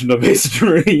version of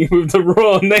history with the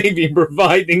Royal Navy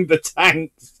providing the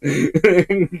tanks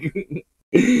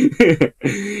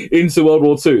into World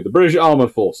War II. The British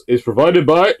Armoured Force is provided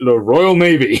by the Royal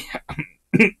Navy.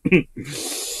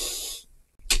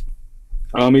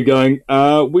 Army going,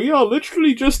 we are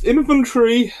literally just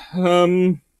infantry.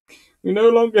 We no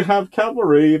longer have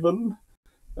cavalry even.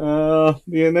 The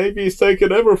Navy's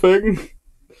taken everything.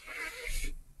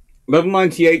 Level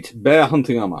 98 bear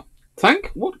hunting armor. Tank?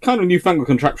 What kind of newfangled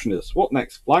contraption is this? What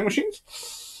next? Flying machines?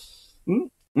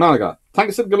 Malaga.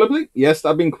 Tanks at Gallipoli? Yes,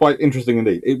 that'd been quite interesting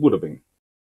indeed. It would have been.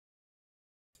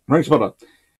 Rank spotter.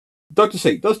 Dr.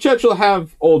 C. Does Churchill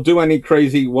have or do any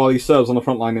crazy while he serves on the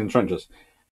front line in the trenches?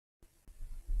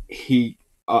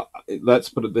 Let's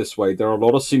put it this way. There are a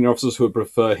lot of senior officers who would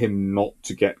prefer him not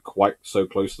to get quite so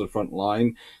close to the front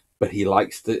line, but he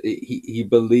likes to. He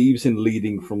believes in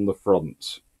leading from the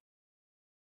front.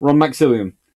 Ron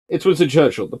Maxillian. It's Winston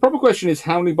Churchill. The proper question is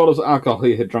how many bottles of alcohol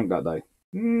he had drunk that day.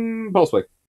 Possibly.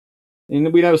 We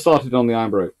never started on the Iron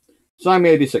Brew.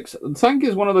 Simon 86. The tank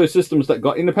is one of those systems that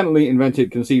got independently invented,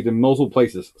 conceived in multiple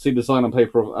places. See design on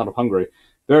paper out of Hungary.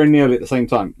 Very nearly at the same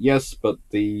time. Yes, but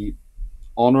the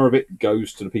honour of it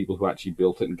goes to the people who actually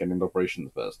built it and get into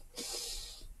operations first.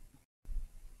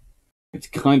 It's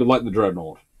kind of like the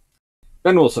Dreadnought.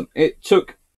 Ben Wilson. It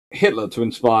took Hitler to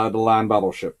inspire the land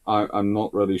battleship. I'm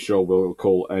not really sure we'll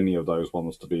call any of those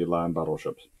ones to be land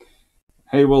battleships.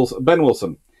 Hey, Ben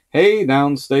Wilson. Hey,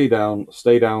 down, stay down,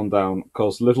 down,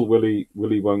 cause little Willie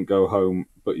won't go home,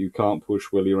 but you can't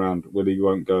push Willie around. Willie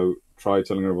won't go. Try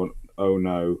telling everyone, oh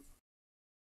no,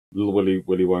 little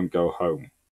Willie won't go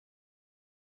home.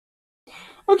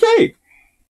 Okay.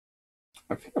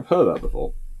 I think I've heard that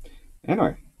before.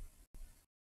 Anyway.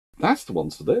 That's the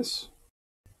ones for this.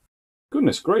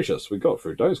 Goodness gracious, we got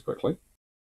through those quickly.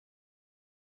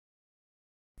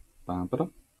 Ba-ba-da.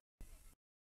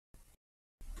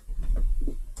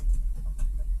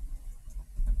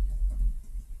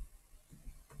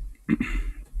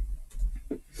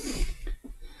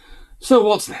 So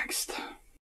what's next?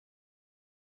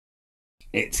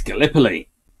 It's Gallipoli.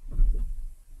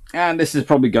 And this is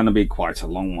probably going to be quite a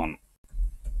long one.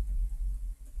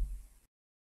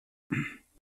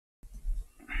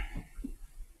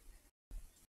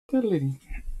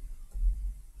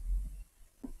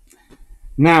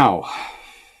 Now,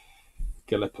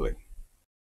 Gallipoli.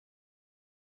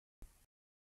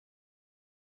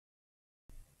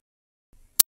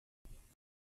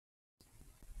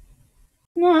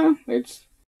 No, it's...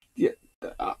 Yeah,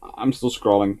 I'm still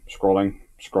scrolling.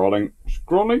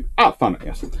 Ah, found it,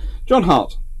 yes. John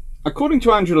Hart. According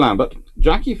to Andrew Lambert,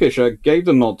 Jackie Fisher gave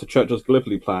the nod to Churchill's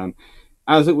Gallipoli plan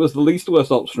as it was the least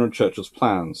worst option of Churchill's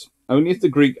plans. Only if the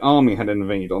Greek army had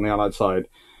intervened on the Allied side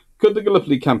could the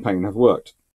Gallipoli campaign have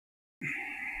worked.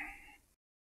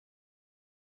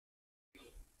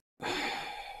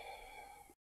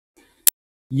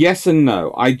 Yes and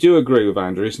no. I do agree with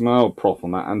Andrew. He's my old prof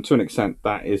on that, and to an extent,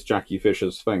 that is Jackie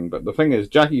Fisher's thing. But the thing is,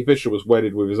 Jackie Fisher was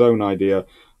wedded with his own idea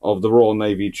of the Royal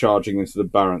Navy charging into the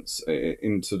Barents,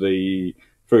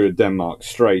 through the Denmark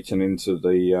Strait and into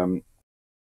the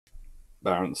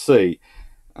Barents Sea.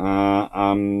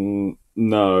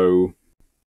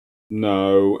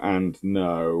 No, and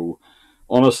no.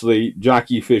 Honestly,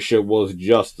 Jackie Fisher was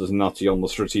just as nutty on the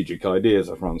strategic ideas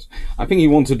of France. I think he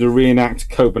wanted to reenact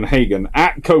Copenhagen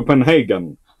at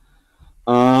Copenhagen.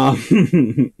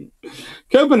 Copenhagen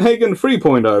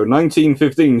 3.0,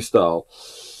 1915 style.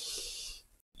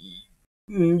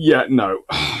 Yeah, no.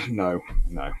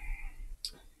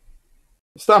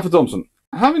 Stafford Thompson.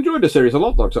 I have enjoyed the series a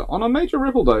lot, Doctor. On a major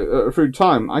ripple, though, through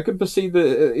time, I could perceive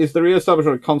the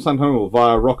re-establishment of Constantinople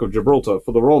via Rock of Gibraltar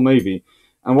for the Royal Navy,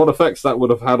 and what effects that would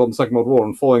have had on the Second World War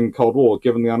and following the Cold War,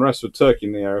 given the unrest with Turkey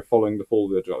in the area following the fall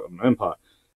of the Ottoman Empire.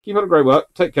 Keep up the great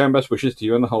work. Take care and best wishes to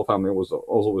you and the whole family, as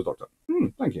always, Doctor.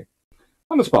 Thank you.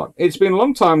 On the spot. It's been a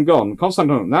long time gone.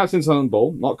 Constantinople. Now it's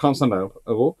Istanbul, not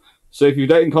Constantinople. So if you're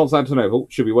dating Constantinople,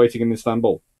 should be waiting in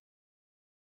Istanbul.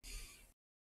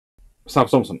 Sav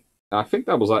Thompson. I think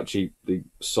that was actually the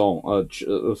song, a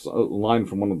line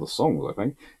from one of the songs, I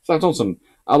think. Sav Thompson.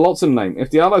 A lot's in name. If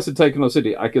the Allies had taken the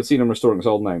city, I could see them restoring its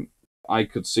old name. I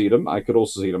could see them. I could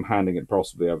also see them handing it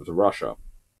possibly over to Russia.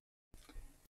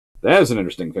 There's an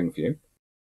interesting thing for you.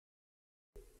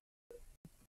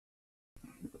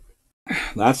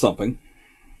 That's something.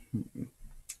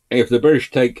 If the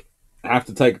British have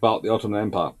to take apart the Ottoman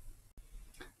Empire,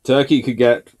 Turkey could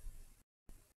get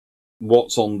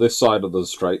what's on this side of the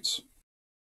Straits,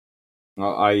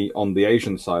 i.e. on the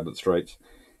Asian side of the Straits,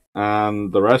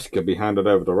 and the rest could be handed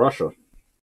over to Russia,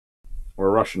 or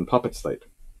a Russian puppet state,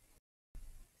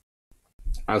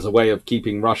 as a way of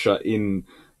keeping Russia in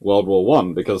World War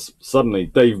One, because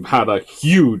suddenly they've had a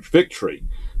huge victory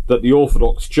that the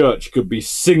Orthodox Church could be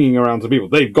singing around to people.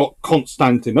 They've got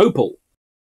Constantinople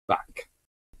back.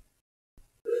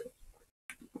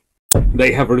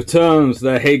 They have returned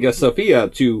their Hagia Sophia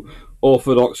to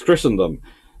Orthodox Christendom.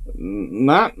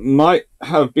 That might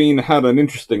have had an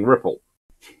interesting ripple.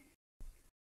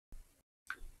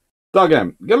 Doug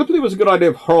M. Gallipoli was a good idea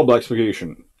of horrible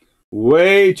execution.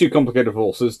 Way too complicated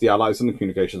forces, the Allies and the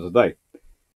communications today.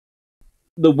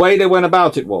 The way they went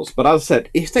about it was, but as I said,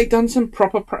 if they'd done some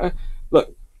proper...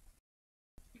 look,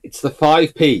 it's the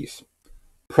 5 Ps.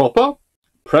 Proper,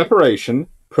 preparation,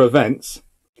 prevents,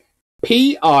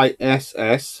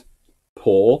 PISS,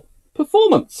 poor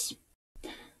performance.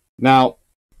 Now,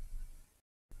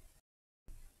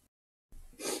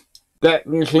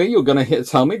 technically, you're going to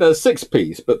tell me there's 6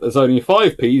 Ps, but there's only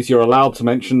 5 Ps you're allowed to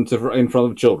mention in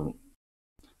front of children.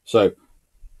 So,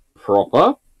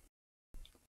 proper,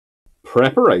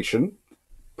 preparation,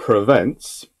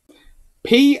 prevents,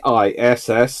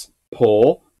 PISS,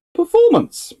 poor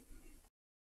performance.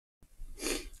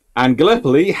 And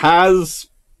Gallipoli has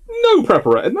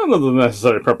none of the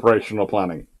necessary preparation or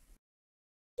planning.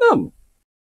 None.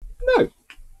 No.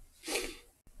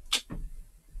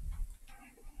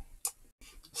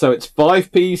 So it's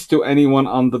 5 Ps to anyone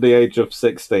under the age of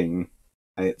 16.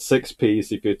 And it's 6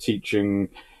 Ps if you're teaching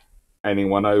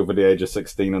anyone over the age of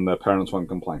 16 and their parents won't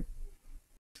complain.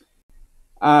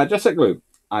 Jessica Glue.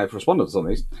 I've responded to some of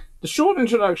these. The short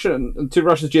introduction to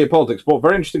Russia's geopolitics brought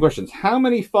very interesting questions. How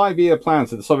many 5-year plans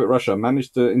did the Soviet Russia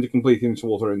manage to complete into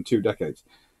water in 2 decades?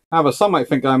 However, some might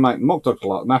think I might mock Dr.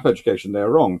 Clark. Math education, they are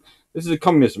wrong. This is a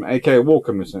communism, aka war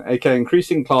communism, aka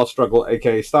increasing class struggle,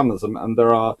 aka Stalinism, and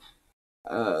there are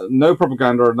no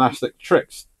propaganda or nastic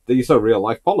tricks. These are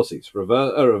real-life policies.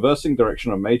 Reversing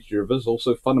direction of major rivers,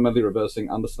 also fundamentally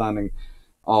reversing understanding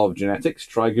of genetics.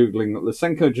 Try Googling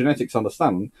Lysenko genetics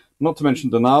understanding, not to mention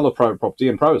denial of private property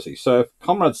and privacy. So if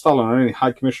Comrade Stalin or any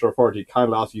High Commissioner authority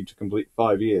kindly asks you to complete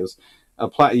 5 years,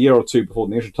 a year or 2 before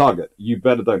the initial target, you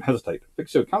better don't hesitate.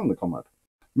 Fix your calendar, comrade.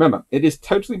 Remember, it is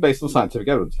totally based on scientific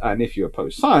evidence, and if you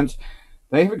oppose science,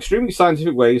 they have extremely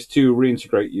scientific ways to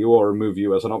reintegrate you or remove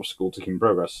you as an obstacle to human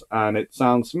progress. And it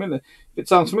sounds familiar. If it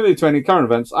sounds familiar to any current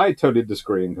events, I totally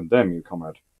disagree and condemn you,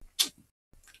 comrade.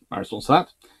 My response to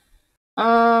that?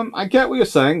 I get what you're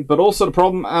saying, but also the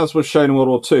problem, as was shown in World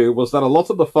War II, was that a lot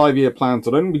of the 5-year plans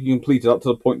had only been completed up to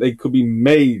the point they could be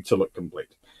made to look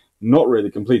complete, not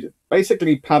really completed.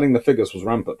 Basically, padding the figures was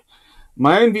rampant.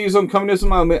 My own views on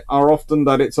communism are often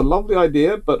that it's a lovely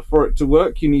idea, but for it to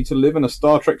work, you need to live in a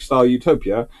Star Trek-style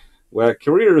utopia where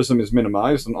careerism is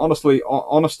minimized and honesty,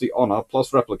 honor,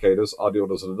 plus replicators are the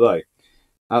orders of the day.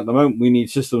 At the moment, we need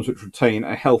systems which retain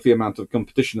a healthy amount of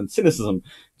competition and cynicism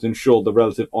to ensure the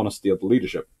relative honesty of the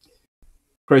leadership.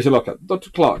 Crazy Locker.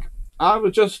 Dr. Clark, I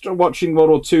was just watching World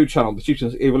War II channel, the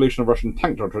teaching evolution of Russian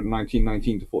tank doctrine in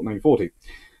 1919 to 1940.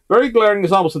 Very glaring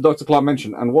examples that Dr. Clark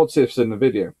mentioned, and what's ifs in the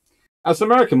video. As an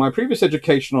American, my previous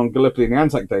education on Gallipoli and the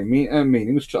Anzac Day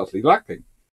meaning was utterly lacking.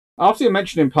 After you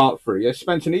mentioned in part 3, I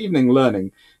spent an evening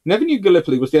learning. Never knew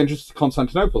Gallipoli was the entrance to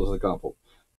Constantinople, as an example.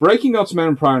 Breaking the Ottoman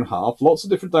Empire in half, lots of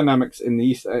different dynamics in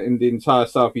the entire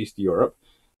southeast Europe.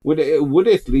 Would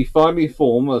Italy finally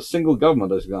form a single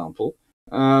government, as an example?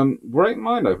 Great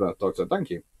mind over that, Doctor.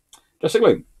 Thank you. Jessica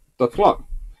Gloom, Dr. Clark.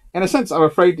 In a sense, I'm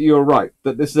afraid that you're right,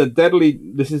 that this is deadly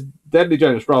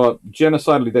dangerous, rather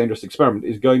genocidally dangerous experiment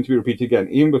is going to be repeated again,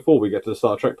 even before we get to the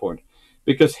Star Trek point.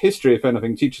 Because history, if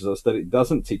anything, teaches us that it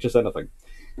doesn't teach us anything.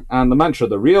 And the mantra,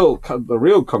 the real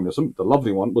communism, the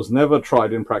lovely one, was never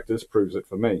tried in practice, proves it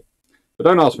for me. But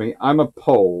don't ask me, I'm a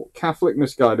Pole, Catholic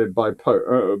misguided by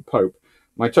Pope,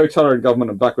 my totalitarian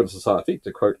government and backward society,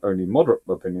 to quote only moderate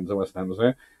opinions in the Western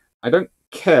Hemisphere. I don't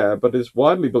care, but is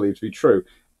widely believed to be true.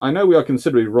 I know we are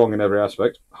considerably wrong in every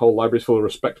aspect. Whole libraries full of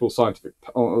respectable scientific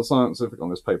on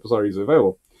this papers are easily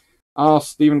available.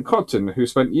 Asked Stephen Kotin, who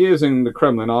spent years in the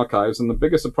Kremlin archives, and the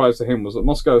biggest surprise to him was that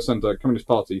Moscow Center Communist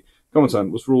Party,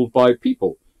 Comintern, was ruled by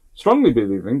people, strongly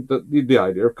believing that the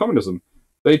idea of communism.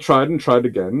 They tried and tried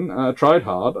again, tried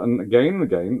hard, and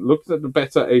again, looked at the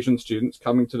better Asian students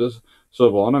coming to the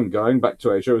Sorbonne and going back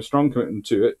to Asia with strong commitment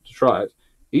to try it,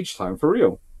 each time for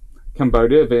real.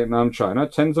 Cambodia, Vietnam, China,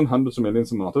 tens and hundreds of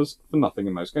millions of martyrs for nothing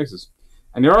in most cases.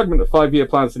 And your argument that 5-year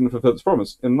plans didn't fulfill its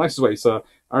promise, in the nicest way, sir,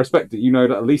 I respect that you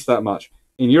know at least that much.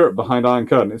 In Europe, behind Iron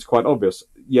Curtain, it's quite obvious.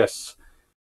 Yes,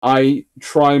 I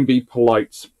try and be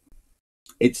polite.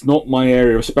 It's not my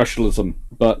area of specialism,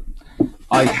 but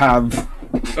I have,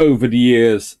 over the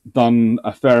years, done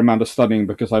a fair amount of studying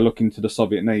because I look into the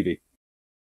Soviet Navy.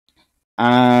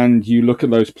 And you look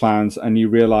at those plans and you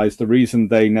realize the reason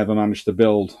they never managed to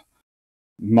build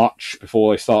much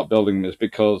before they start building them is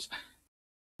because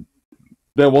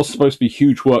there was supposed to be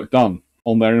huge work done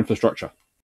on their infrastructure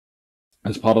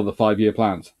as part of the 5-year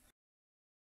plans.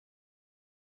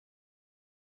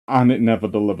 And it never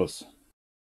delivers.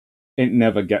 It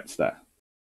never gets there.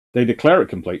 They declare it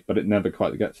complete, but it never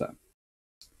quite gets there.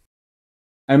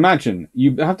 Imagine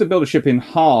you have to build a ship in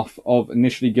half of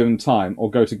initially given time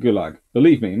or go to Gulag.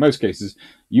 Believe me, in most cases,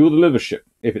 you will deliver a ship.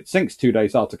 If it sinks 2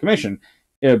 days after commission,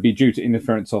 it will be due to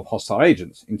interference of hostile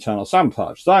agents, internal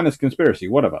sabotage, Zionist conspiracy,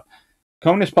 whatever.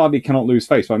 Communist Party cannot lose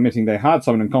face by admitting they had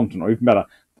someone incompetent, or even better,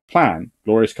 the plan,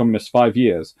 glorious communist 5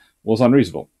 years, was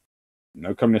unreasonable.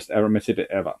 No communist ever admitted it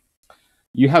ever.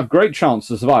 You have great chance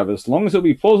to survive as long as it will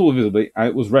be plausible visibly and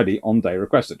it was ready on day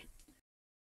requested.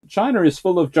 China is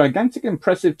full of gigantic,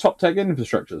 impressive top-tech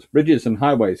infrastructures, bridges and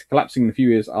highways collapsing in a few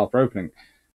years after opening.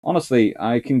 Honestly,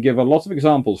 I can give a lot of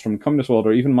examples from communist world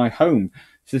or even my home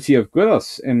city of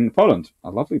Gdańsk in Poland, a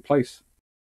lovely place.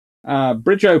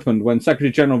 Bridge opened when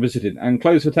Secretary General visited and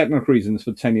closed for technical reasons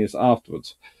for 10 years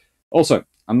afterwards. Also,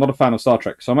 I'm not a fan of Star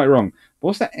Trek, so I might be wrong, but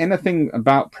was there anything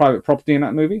about private property in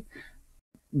that movie?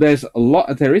 There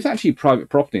is actually private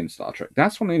property in Star Trek.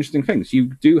 That's one of the interesting things.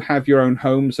 You do have your own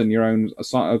homes and your own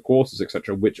quarters,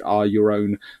 etc., which are your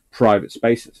own private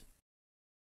spaces.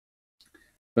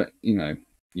 But,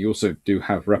 you also do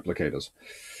have replicators.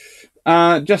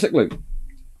 Jessica Luke,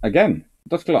 again,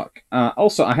 Dr. Clark.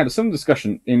 Also, I had a similar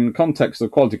discussion in context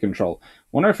of quality control.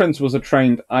 One of my friends was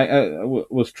trained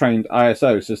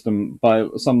ISO system by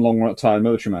some long-retired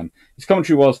military man. His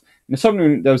commentary was, in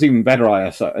some there was even better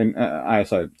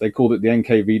ISO. They called it the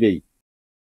NKVD.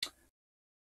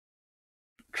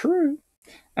 True.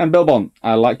 And Bill Bond,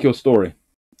 I like your story,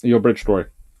 your bridge story.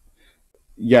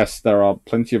 Yes, there are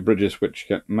plenty of bridges which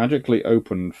get magically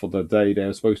opened for the day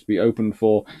they're supposed to be opened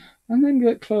for, and then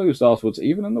get closed afterwards,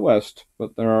 even in the West,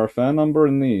 but there are a fair number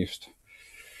in the East,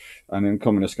 and in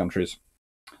communist countries.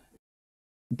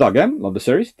 Doug M, love the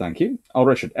series, thank you. Old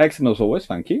Richard, excellent as always,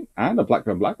 thank you. And a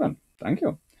Blackburn, thank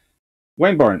you.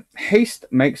 Wayne Boren, haste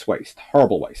makes waste,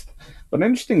 horrible waste. But an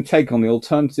interesting take on the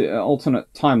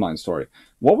alternate timeline story.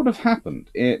 What would have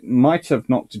happened? It might have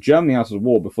knocked Germany out of the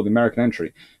war before the American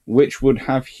entry, which would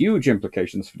have huge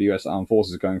implications for the US armed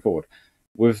forces going forward.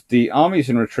 With the armies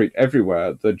in retreat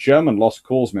everywhere, the German lost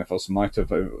cause mythos might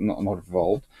have not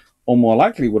evolved, or more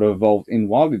likely would have evolved in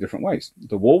wildly different ways.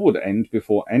 The war would end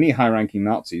before any high-ranking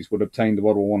Nazis would obtain the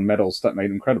World War I medals that made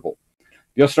them credible.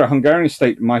 The Austro-Hungarian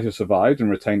state might have survived and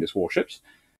retained its warships.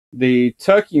 The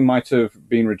Turkey might have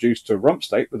been reduced to a rump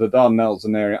state with the Dardanelles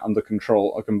an area under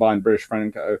control, a combined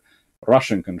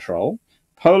British-Franco-Russian control.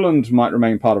 Poland might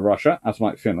remain part of Russia, as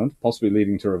might Finland, possibly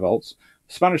leading to revolts.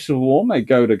 The Spanish Civil War may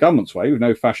go the government's way, with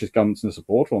no fascist governments in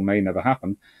support, or may never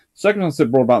happen. Circumstances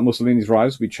that brought about Mussolini's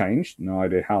rise will be changed. No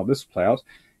idea how this will play out.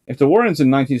 If the war ends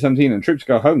in 1917 and troops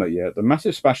go home that year, the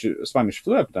massive Spanish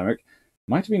flu epidemic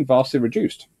might have been vastly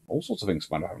reduced. All sorts of things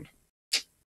might have happened.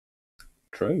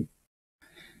 True.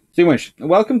 Distinguished,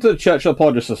 welcome to the Churchill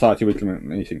Apologist Society weekly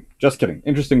meeting. Just kidding.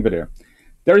 Interesting video.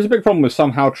 There is a big problem with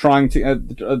somehow trying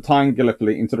to tying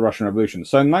Gallipoli into the Russian Revolution.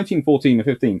 So in 1914 and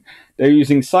 15, they were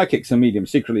using psychics and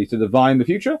mediums secretly to divine the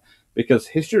future, because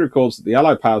history records that the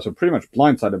Allied powers were pretty much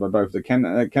blindsided by both the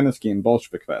Kennedy and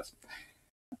Bolshevik affairs.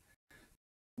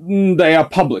 They are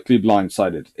publicly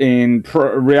blindsided. In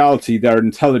reality, their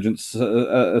intelligence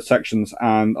sections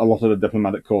and a lot of the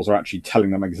diplomatic corps are actually telling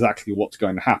them exactly what's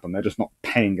going to happen. They're just not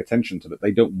paying attention to it.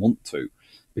 They don't want to,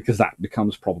 because that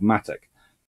becomes problematic.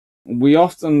 We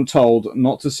often told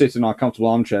not to sit in our comfortable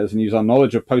armchairs and use our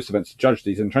knowledge of post-events to judge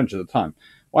these and trenches at the time.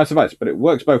 Why so vice, but it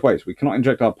works both ways. We cannot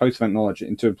inject our post-event knowledge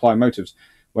into imply motives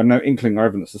when no inkling or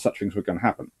evidence that such things were going to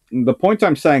happen. And the point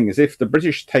I'm saying is if the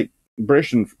British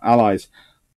and allies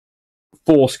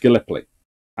force Gallipoli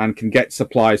and can get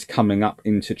supplies coming up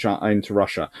into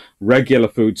Russia, regular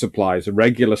food supplies,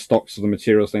 regular stocks of the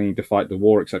materials they need to fight the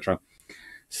war, etc.,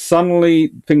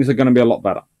 suddenly things are going to be a lot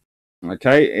better.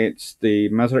 Okay, it's the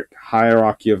Maseric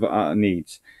hierarchy of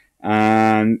needs.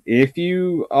 And if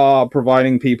you are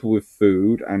providing people with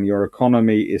food and your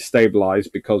economy is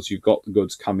stabilized because you've got the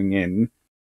goods coming in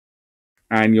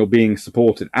and you're being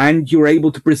supported and you're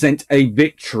able to present a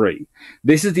victory.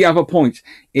 This is the other point.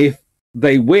 If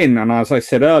they win, and as I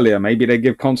said earlier, maybe they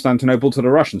give Constantinople to the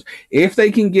Russians. If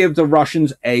they can give the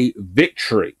Russians a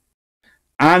victory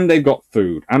and they've got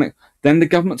food, and then the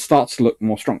government starts to look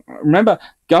more strong. Remember,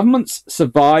 governments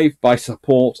survive by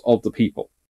support of the people.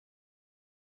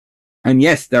 And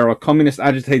yes, there are communist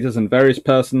agitators and various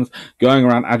persons going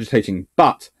around agitating,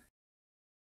 but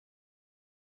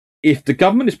if the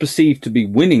government is perceived to be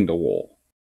winning the war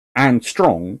and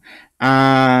strong,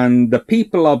 and the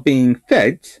people are being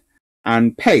fed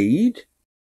and paid,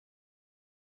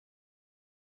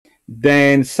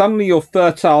 then suddenly your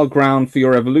fertile ground for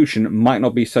your revolution might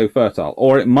not be so fertile,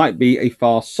 or it might be a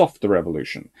far softer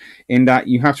revolution, in that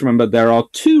you have to remember there are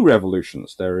two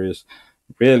revolutions. There is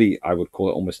really, I would call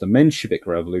it almost a Menshevik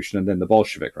revolution and then the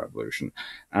Bolshevik revolution.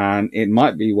 And it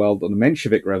might be, well, that the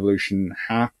Menshevik revolution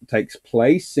takes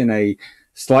place in a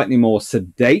slightly more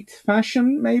sedate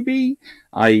fashion, maybe,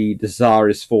 i.e. the Tsar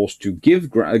is forced to give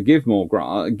more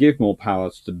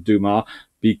powers to the Duma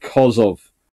because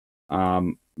of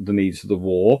the needs of the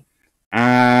war,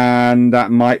 and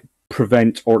that might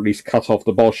prevent or at least cut off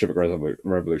the Bolshevik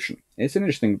revolution. It's an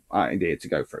interesting idea to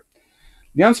go through.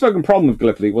 The unspoken problem with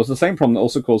Gallipoli was the same problem that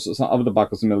also caused some other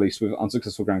debacles in the Middle East with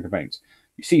unsuccessful ground campaigns.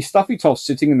 You see, stuffy toffs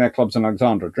sitting in their clubs in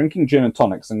Alexandria, drinking gin and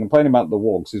tonics and complaining about the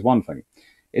wargs is one thing.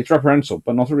 It's reprehensible,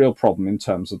 but not a real problem in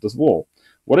terms of this war.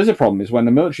 What is a problem is when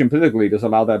the military and political leaders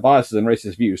allow their biases and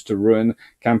racist views to ruin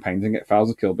campaigns and get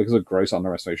thousands killed because of gross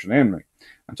underestimation of the enemy.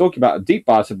 I'm talking about a deep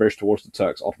bias of British towards the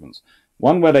Turks Ottomans.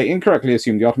 One where they incorrectly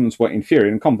assumed the Ottomans were inferior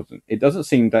and incompetent. It doesn't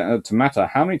seem to matter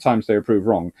how many times they were proved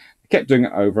wrong. They kept doing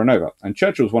it over and over. And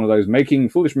Churchill was one of those making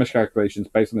foolish miscalculations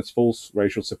based on this false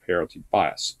racial superiority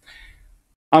bias.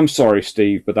 I'm sorry,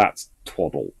 Steve, but that's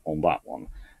twaddle on that one.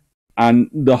 And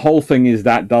the whole thing is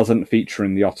that doesn't feature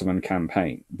in the Ottoman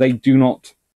campaign. They do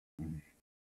not...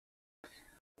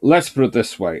 Let's put it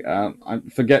this way. I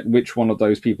forget which one of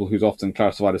those people who's often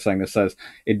classified as saying this says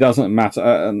it doesn't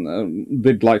matter.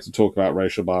 They'd like to talk about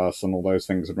racial bias and all those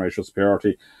things and racial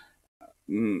superiority.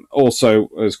 Also,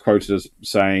 is quoted as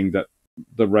saying that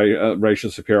the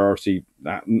racial superiority,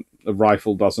 that a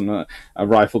rifle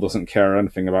doesn't care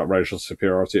anything about racial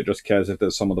superiority. It just cares if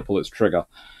there's someone to pull its trigger.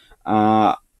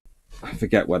 I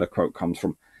forget where the quote comes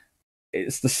from.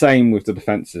 It's the same with the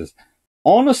defences.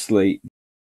 Honestly,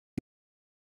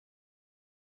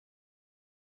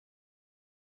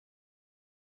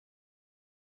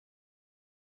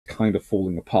 kind of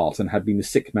falling apart and had been the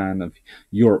sick man of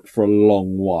Europe for a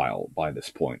long while by this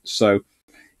point. So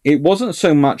it wasn't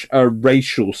so much a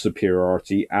racial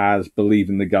superiority as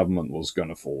believing the government was going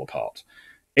to fall apart.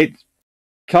 It's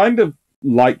kind of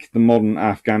like the modern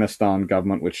Afghanistan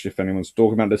government, which, if anyone's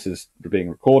talking about this, is being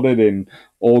recorded in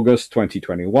August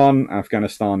 2021.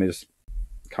 Afghanistan is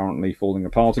currently falling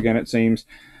apart again, it seems.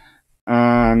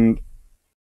 And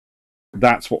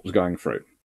that's what was going through.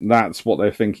 That's what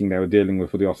they're thinking they were dealing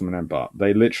with the Ottoman Empire.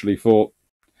 They literally thought,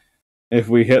 if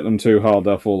we hit them too hard,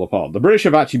 they'll fall apart. The British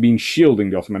have actually been shielding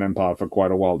the Ottoman Empire for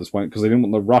quite a while at this point because they didn't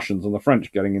want the Russians and the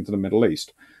French getting into the Middle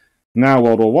East. Now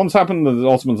World War I's happened, the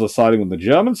Ottomans are siding with the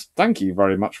Germans. Thank you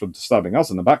very much for stabbing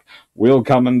us in the back. We'll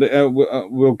come and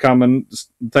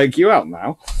take you out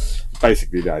now.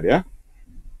 Basically the idea.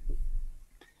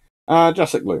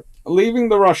 Jessica Blue. Leaving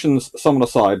the Russians somewhat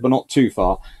aside, but not too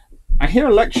far, I hear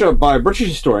a lecture by a British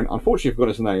historian, unfortunately I forgot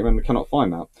his name and cannot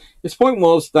find that. His point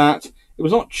was that it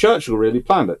was not Churchill really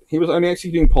planned it. He was only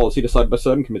executing policy decided by a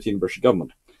certain committee in the British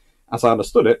government. As I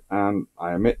understood it, and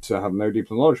I admit to have no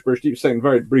deep knowledge, British deep state and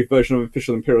very brief version of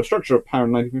official imperial structure of power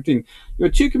in 1915, you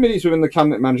had two committees within the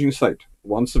cabinet managing the state.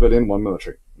 One civilian, one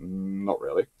military. Not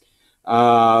really.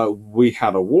 We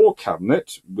had a war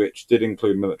cabinet, which did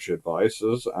include military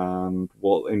advisors and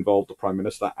involved the Prime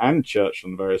Minister and Churchill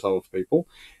and various other people.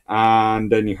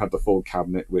 And then you had the full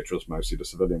cabinet, which was mostly the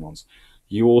civilian ones.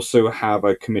 You also have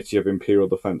a Committee of Imperial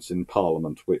Defence in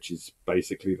Parliament, which is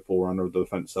basically the forerunner of the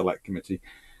Defence Select Committee.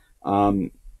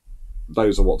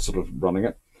 Those are what's sort of running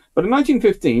it. But in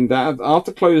 1915, that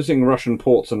after closing Russian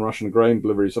ports and Russian grain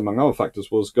deliveries, among other factors,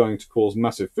 was going to cause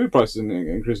massive food prices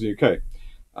increase in the UK.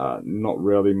 Not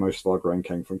really. Most of our grain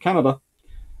came from Canada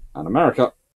and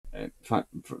America. In fact,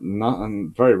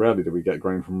 and very rarely do we get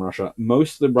grain from Russia.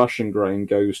 Most of the Russian grain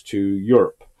goes to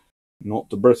Europe, not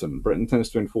to Britain. Britain tends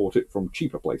to import it from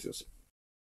cheaper places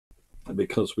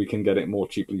because we can get it more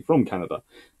cheaply from Canada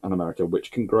and America,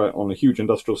 which can grow it on a huge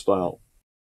industrial scale.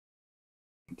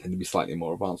 Tend to be slightly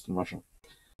more advanced than Russia.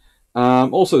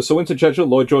 Also, Sir Winston Churchill,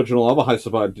 Lloyd George, and all other high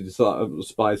society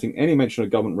despising any mention of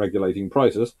government regulating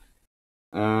prices.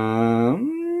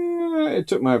 It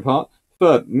took my part.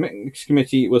 Third, mixed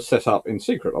committee was set up in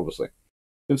secret, obviously.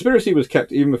 Conspiracy was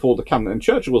kept even before the cabinet, and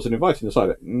Churchill wasn't invited inside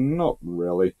it. Not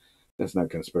really. There's no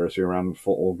conspiracy around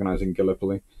for organising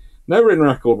Gallipoli. No written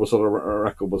record was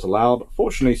allowed.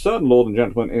 Fortunately, certain lord and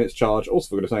gentlemen in its charge, also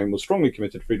forgot his name, was strongly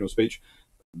committed to freedom of speech.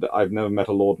 I've never met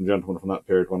a lord and gentleman from that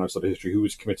period when I've studied history who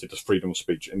was committed to freedom of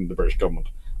speech in the British government.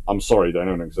 I'm sorry, they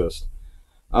don't exist.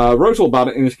 Wrote all about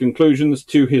it in his conclusions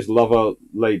to his lover,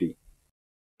 lady.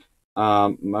 I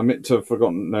admit to have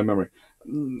forgotten, no memory.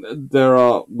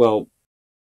 There's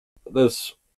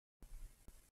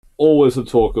always a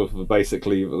talk of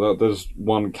basically, there's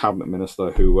one cabinet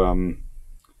minister who,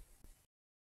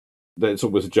 it's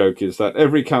always a joke, is that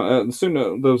every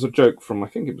sooner there was a joke from, I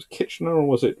think it was Kitchener or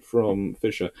was it from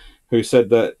Fisher, who said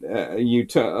that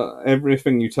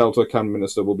everything you tell to a cabinet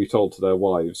minister will be told to their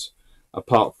wives,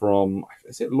 apart from,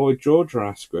 is it Lloyd George or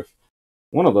Asquith?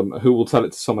 One of them who will tell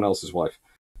it to someone else's wife.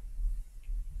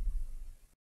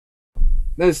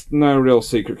 There's no real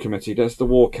secret committee. There's the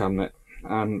War Cabinet,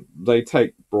 and they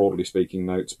take, broadly speaking,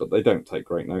 notes, but they don't take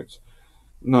great notes.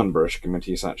 None British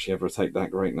committees actually ever take that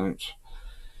great notes.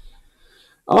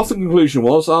 After the conclusion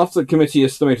was, after the committee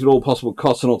estimated all possible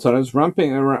costs and alternatives,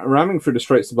 ramming through the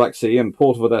Straits of the Black Sea and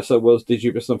Port of Odessa was de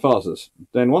Jupiter and fastest.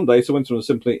 Then one day, Sir Winston was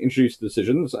simply introduced the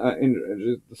decisions,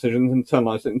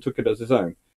 internalised it, and took it as his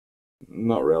own.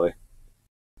 Not really.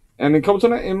 And in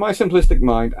my simplistic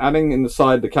mind, adding in the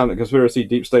side the cabinet conspiracy,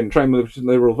 deep state, and trade with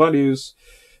liberal values,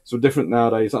 so different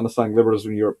nowadays, understanding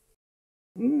liberalism in Europe.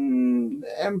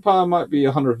 Empire might be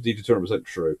 150 to 200%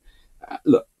 true.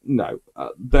 Look, no.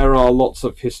 There are lots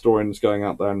of historians going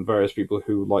out there and various people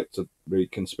who like to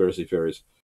read conspiracy theories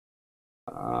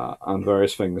and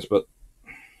various things, but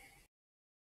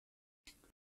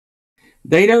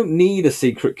they don't need a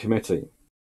secret committee.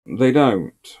 They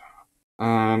don't.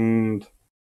 And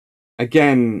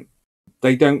again,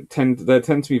 there tend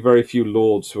to be very few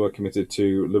lords who are committed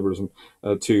to liberalism,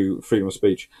 to freedom of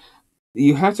speech.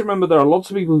 You have to remember there are lots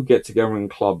of people who get together in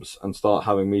clubs and start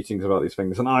having meetings about these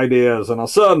things and ideas and are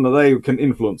certain that they can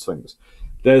influence things.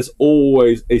 There's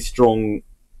always a strong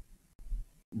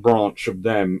branch of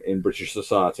them in British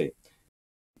society.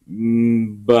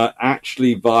 But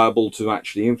actually viable to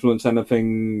actually influence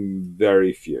anything,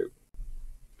 very few.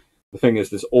 The thing is,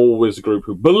 there's always a group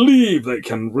who believe they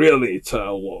can really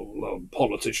tell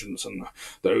politicians and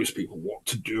those people what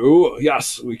to do.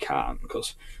 Yes, we can,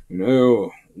 because,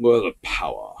 we're the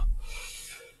power.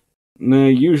 And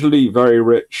they're usually very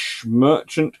rich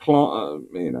merchant class,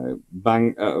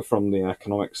 from the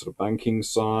economic sort of banking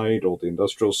side or the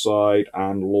industrial side,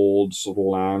 and lords of the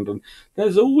land. And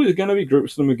there's always going to be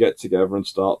groups of them who get together and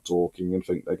start talking and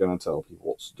think they're going to tell people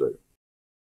what to do.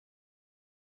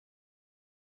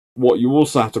 What you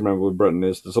also have to remember with Britain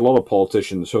is there's a lot of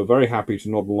politicians who are very happy to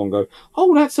nod along and go,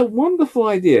 oh, that's a wonderful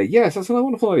idea. Yes, that's a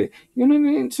wonderful idea. You want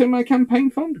to into my campaign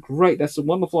fund? Great, that's a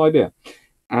wonderful idea.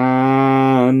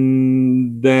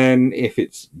 And then if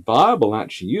it's viable and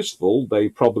actually useful, they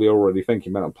probably already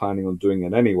thinking about planning on doing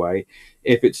it anyway.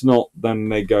 If it's not, then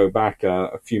they go back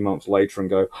a few months later and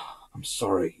go, I'm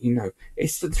sorry,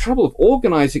 it's the trouble of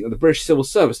organising the British civil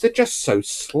service. They're just so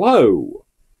slow.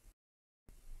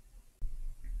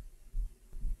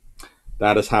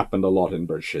 That has happened a lot in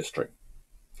British history.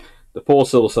 The poor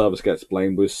civil service gets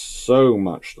blamed with so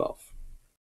much stuff.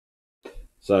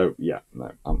 So, yeah,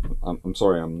 no, I'm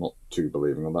sorry I'm not too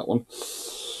believing on that one.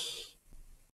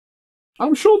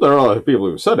 I'm sure there are people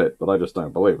who said it, but I just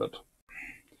don't believe it.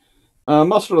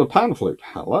 Master of the Pan Flute.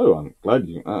 Hello, I'm glad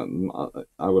you...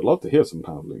 I would love to hear some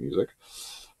pan flute music.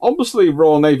 Obviously,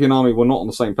 Royal Navy and Army were not on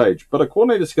the same page, but a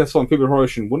coordinated successful amphibious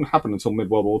operation wouldn't happen until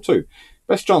mid-World War II.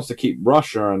 Best chance to keep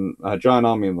Russia and a giant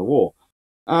army in the war.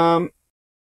 As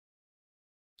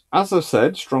I've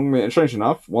said, strange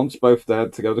enough, once both there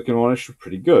together, the coordination was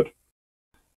pretty good.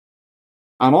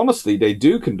 And honestly, they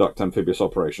do conduct amphibious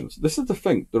operations. This is the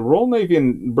thing. The Royal Navy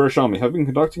and British Army have been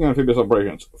conducting amphibious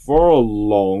operations for a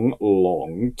long,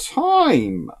 long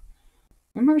time.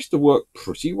 They managed to work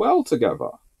pretty well together.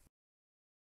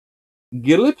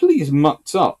 Gallipoli is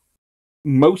mucked up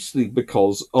mostly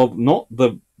because of not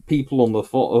the people on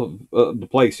the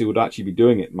place who would actually be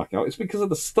doing it mucking up. It's because of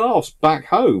the staffs back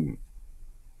home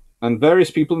and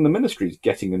various people in the ministries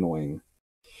getting annoying.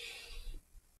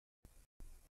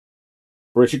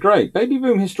 Richard Gray. Baby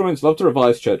boom historians love to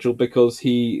revise Churchill because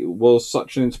he was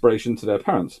such an inspiration to their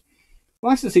parents.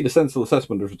 Nice to see the sensible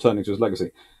assessment of returning to his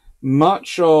legacy.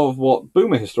 Much of what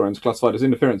boomer historians classified as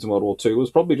interference in World War II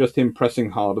was probably just him pressing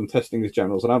hard and testing his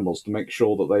generals and admirals to make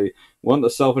sure that they weren't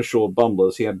the self-assured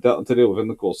bumblers he had to deal with in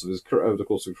the course of his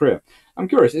career. I'm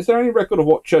curious, is there any record of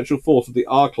what Churchill thought of the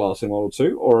R class in World War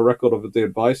II, or a record of the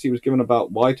advice he was given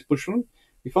about why to push them?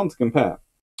 It'd be fun to compare.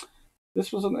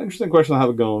 This was an interesting question I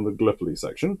haven't gone on the Gallipoli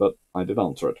section, but I did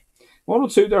answer it. In World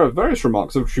War II, there are various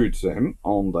remarks attributed to him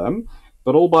on them,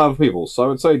 but all by other people, so I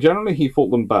would say generally he thought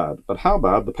them bad, but how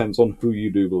bad depends on who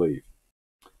you do believe.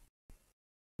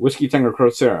 Whiskey Tango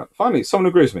Crociera. Finally, someone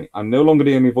agrees with me. I'm no longer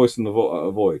the only voice in the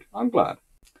void. I'm glad.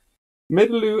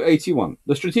 Midloo 81.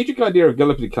 The strategic idea of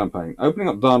Gallipoli campaign, opening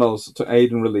up Dardanelles to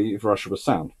aid and relieve Russia, was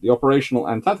sound. The operational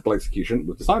and tactical execution,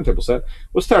 with the timetable set,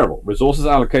 was terrible. Resources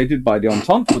allocated by the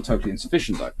Entente were totally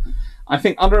insufficient, though. I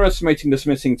think underestimating the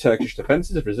dismissing Turkish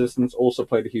defences resistance also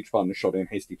played a huge part in the shoddy and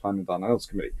hasty planning of the Dardanelles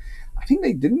Committee. I think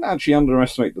they didn't actually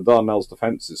underestimate the Dardanelles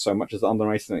defences so much as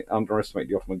underestimate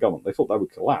the Ottoman government. They thought they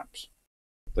would collapse.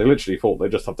 They literally thought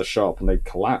they'd just have to show up and they'd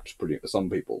collapse pretty for some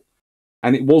people.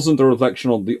 And it wasn't a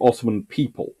reflection on the Ottoman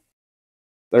people.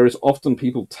 There is often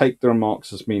people take their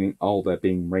remarks as meaning, oh, they're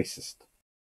being racist.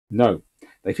 No,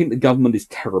 they think the government is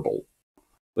terrible.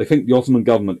 They think the Ottoman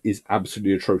government is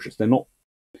absolutely atrocious. They're not.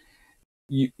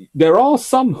 There are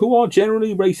some who are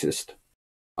generally racist.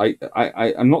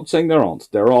 I'm not saying there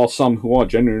aren't. There are some who are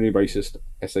genuinely racist,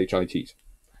 SHITs.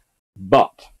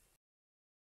 But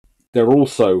there are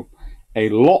also a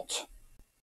lot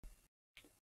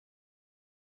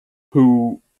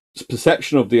whose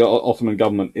perception of the Ottoman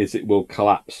government is it will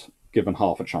collapse given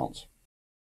half a chance.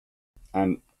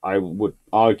 And I would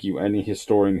argue any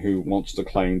historian who wants to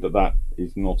claim that that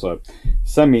is not a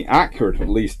semi-accurate, at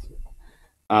least,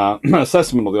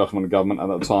 assessment of the Ottoman government at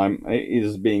that time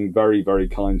is being very, very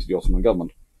kind to the Ottoman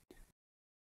government.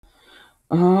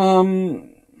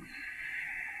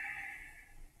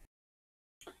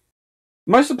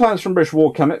 Most of the plans from British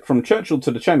war cabinet, from Churchill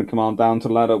to the chain of command down to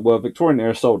the ladder, were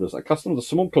Victorian-era soldiers, accustomed to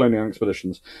small colonial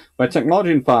expeditions, where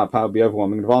technology and firepower would be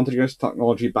overwhelming, advantage against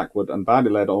technology backward, and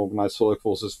badly led organised soil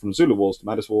forces from Zulu Wars to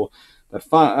Madras War that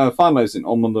finalised in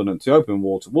Ormond and to Opium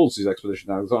War to Wolsey's expedition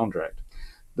to Alexandria.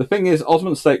 The thing is,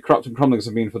 Ottoman state, corrupt and crumbling as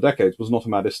have been for decades, was not a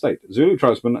Madras state. Zulu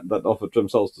tribesmen that offered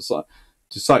themselves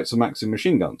to sites of Maxim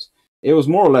machine guns. It was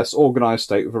more or less organised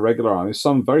state with a regular army,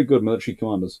 some very good military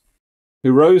commanders,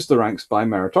 who rose the ranks by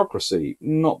meritocracy,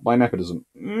 not by nepotism.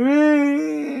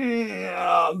 There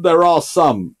are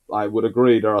some, I would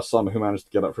agree, there are some who managed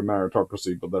to get up from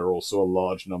meritocracy, but there are also a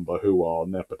large number who are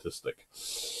nepotistic.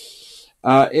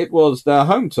 It was their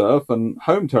home turf and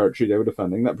home territory they were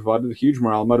defending that provided a huge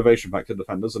morale motivation factor to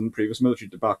defenders, and previous military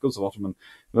debacles of Ottoman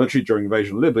military during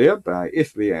invasion of Libya, by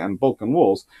Italy and Balkan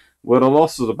wars were the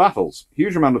losses of battles.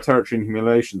 Huge amount of territory and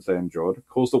humiliations they endured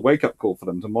caused a wake-up call for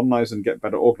them to modernise and get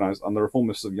better organised under the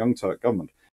reformists of Young Turk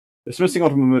government. Dismissing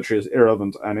Ottoman military as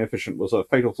irrelevant and inefficient was a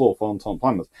fatal flaw for Entente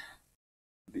planners.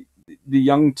 The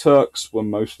Young Turks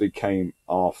mostly came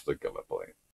after Gallipoli.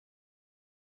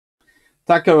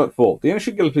 Taco at 4. The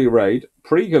initial Gallipoli raid,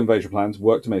 pre-invasion plans,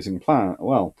 worked amazingly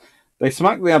well. They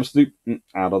smacked the absolute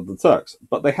out of the Turks,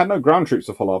 but they had no ground troops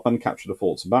to follow up and capture the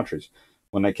forts and batteries.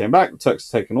 When they came back, the Turks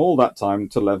had taken all that time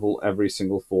to level every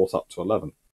single fort up to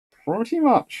 11. Pretty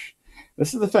much.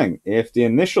 This is the thing. If the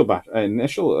initial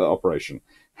operation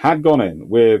had gone in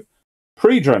with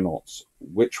pre-dreadnoughts,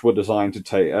 which were designed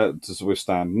to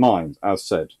withstand mines, as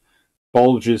said,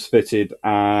 bulges fitted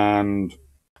and at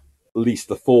least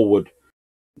the forward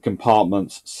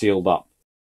compartments sealed up,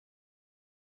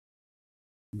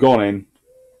 gone in,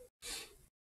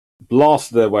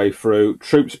 blasted their way through,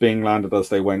 troops being landed as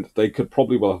they went, they could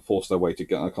probably well have forced their way to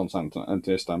Constantinople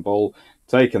to Istanbul,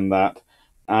 taken that,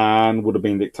 and would have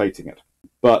been dictating it.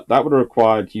 But that would have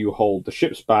required you hold the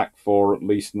ships back for at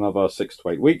least another 6 to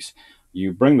 8 weeks.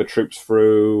 You bring the troops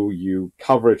through, you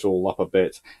cover it all up a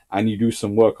bit, and you do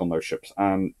some work on those ships.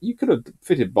 And you could have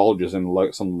fitted bulges in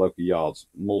some local yards,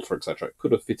 Malta, etc.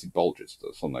 Could have fitted bulges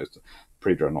to some of those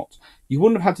pre-dreadnoughts. You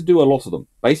wouldn't have had to do a lot of them.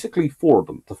 Basically 4 of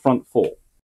them, the front 4,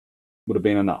 would have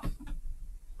been enough.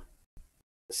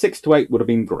 6 to 8 would have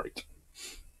been great.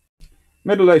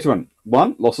 Middle 81.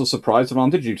 1. Loss of surprise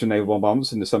advantage due to naval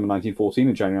bombardments in December 1914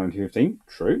 and January 1915.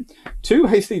 True. 2.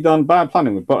 Hastily done bad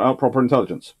planning without proper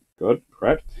intelligence. Good.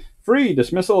 Correct. 3.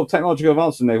 Dismissal of technological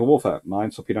advances in naval warfare.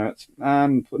 Mines, torpedo nets,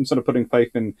 and instead of putting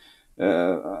faith in,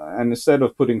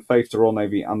 to Royal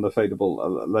Navy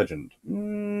undefeatable legend.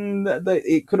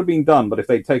 It could have been done, but if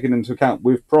they'd taken into account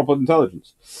with proper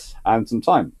intelligence and some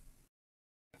time.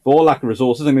 4. Lack of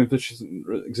resources and insufficient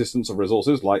existence of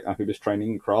resources like amphibious training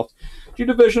and craft due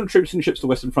to diversion of troops and ships to the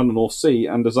Western Front and North Sea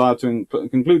and desire to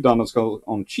conclude Darnell's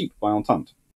on cheap by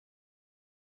Entente.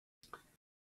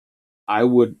 I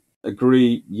would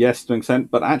agree, yes, to an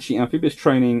extent, but actually amphibious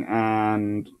training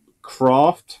and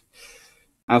craft,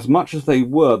 as much as they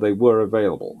were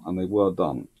available and they were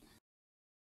done.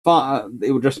 But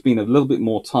it would just been a little bit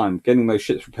more time. Getting those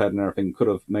ships repaired and everything could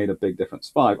have made a big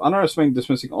difference. 5. Underestimating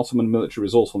dismissing Ottoman military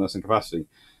resourcefulness and capacity.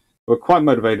 Were quite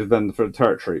motivated then for the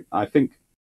territory. I think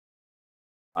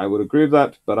I would agree with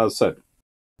that, but as I said,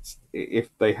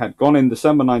 if they had gone in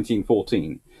December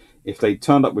 1914, if they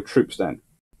turned up with troops then,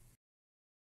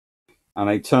 and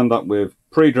they turned up with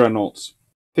pre-dreadnoughts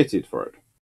fitted for it,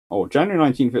 or January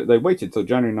 1915, they waited till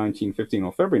January 1915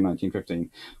 or February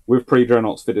 1915 with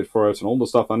pre-dreadnoughts fitted for it and all the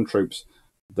stuff and troops,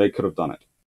 they could have done it.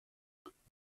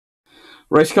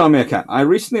 Race Car Meerkat. I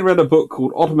recently read a book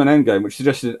called Ottoman Endgame, which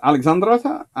suggested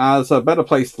Alexandria as a better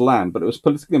place to land, but it was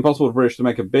politically impossible for the British to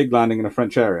make a big landing in a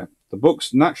French area. The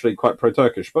book's naturally quite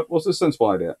pro-Turkish, but was this a sensible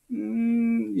idea?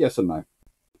 Yes and no.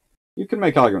 You can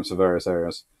make arguments for various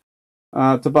areas.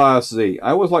 Tobias Z.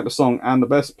 I always liked the song, and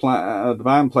the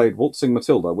band played Waltzing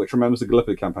Matilda, which remembers the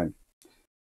Gallipoli campaign.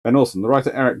 Ben Olsen. The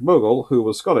writer Eric Bogle, who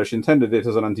was Scottish, intended it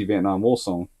as an anti-Vietnam War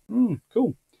song.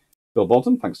 Cool. Bill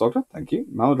Bolton. Thanks, Doctor. Thank you.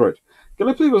 Maladroit.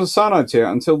 Gallipoli was a cyanide tier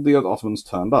until the Ottomans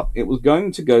turned up. If I was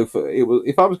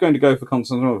going to go for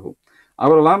Constantinople, I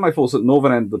would land my force at the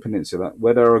northern end of the peninsula,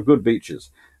 where there are good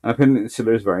beaches, and the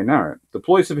peninsula is very narrow.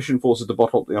 Deploy sufficient forces to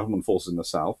bottle up the Ottoman forces in the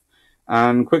south,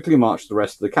 and quickly march to the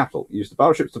rest of the capital. Use the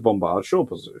battleships to bombard shore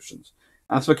positions.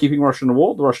 As for keeping Russia in the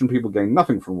war, the Russian people gained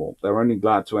nothing from war. They were only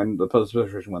glad to end the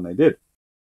situation when they did.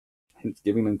 Hence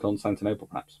giving them Constantinople,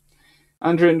 perhaps.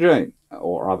 Andrew and Jane,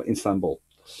 or rather Istanbul.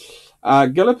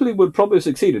 Gallipoli would probably have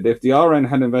succeeded if the RN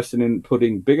had invested in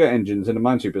putting bigger engines in the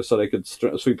minesweepers so they could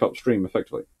sweep upstream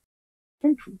effectively.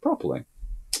 Think properly.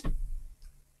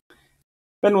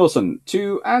 Ben Wilson.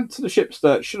 To add to the ships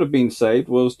that should have been saved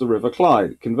was the River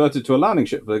Clyde, converted to a landing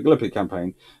ship for the Gallipoli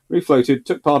campaign, refloated,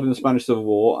 took part in the Spanish Civil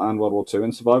War and World War II,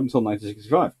 and survived until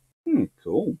 1965.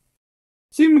 Cool.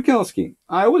 Stephen Mikulski.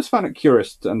 I always found it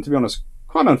curious, and to be honest,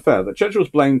 quite unfair, that Churchill was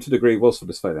blamed to a degree was for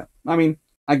this failure. I mean,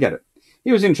 I get it.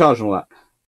 He was in charge and all that.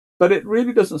 But it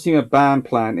really doesn't seem a bad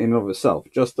plan in and of itself,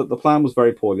 just that the plan was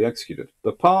very poorly executed.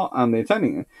 That part and the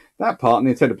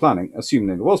intended planning,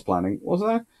 assuming there was planning, wasn't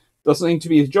there? Doesn't seem to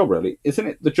be his job, really. Isn't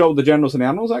it the job of the Generals and the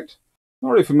Admirals Act?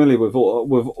 Not really familiar with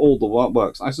all the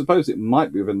works. I suppose it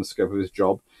might be within the scope of his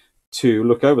job to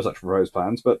look over such proposed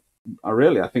plans, but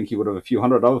I think he would have a few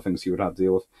hundred other things he would have to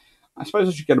deal with. I suppose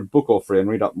I should get a book or three and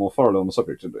read up more thoroughly on the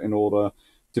subject in order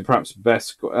to perhaps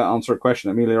best answer a question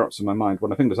that immediately erupts in my mind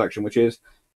when I think of this action, which is,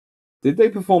 did they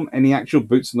perform any actual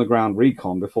boots-on-the-ground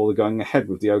recon before going ahead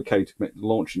with the OK to commit to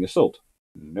launching the assault?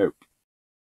 Nope.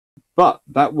 But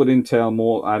that would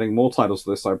entail adding more titles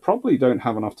to this I probably don't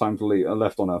have enough time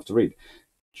left on Earth to read. It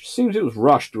just seems it was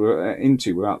rushed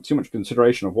into without too much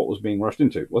consideration of what was being rushed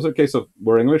into. Was it a case of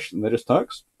we're English and they're just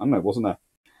Turks? I don't know, wasn't there?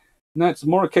 No, it's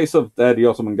more a case of they're the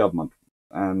Ottoman government,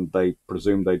 and they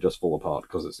presume they just fall apart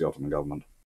because it's the Ottoman government.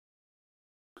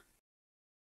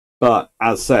 But,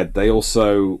 as said, they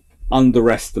also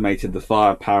underestimated the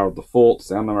firepower of the forts,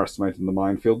 they underestimated the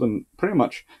minefield, and pretty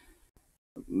much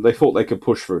they thought they could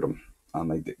push through them,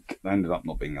 and they ended up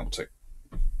not being able to.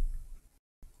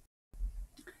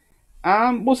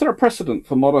 Was there a precedent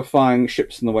for modifying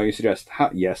ships in the way you suggest?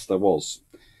 Yes, there was.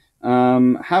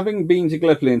 Having been to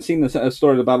Gallipoli and seen the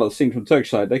story of the battle seen from the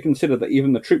Turkish side, they considered that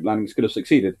even the troop landings could have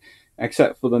succeeded,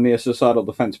 except for the near-suicidal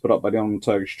defence put up by the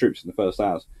Turkish troops in the first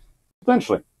hours.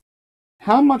 Potentially.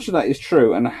 How much of that is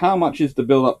true, and how much is the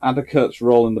build-up Ataturk's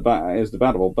role in is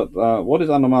debatable, but what is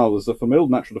anomalous is the formidable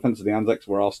natural defence of the Anzacs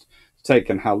were asked to take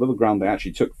and how little ground they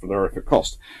actually took for the horrific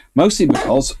cost. Mostly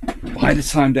because, by the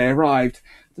time they arrived,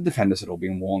 the defenders had all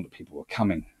been warned that people were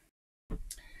coming.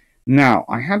 Now,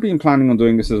 I had been planning on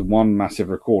doing this as one massive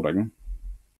recording,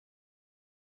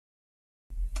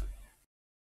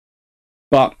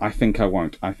 but I think I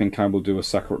won't. I think I will do a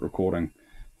separate recording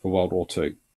for World War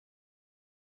II.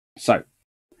 So,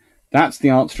 that's the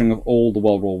answering of all the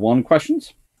World War I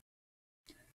questions.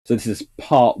 So this is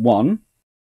part 1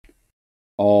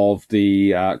 of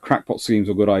the Crackpot Schemes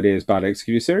or Good Ideas, Badly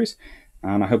Executed series.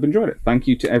 and I hope you enjoyed it. Thank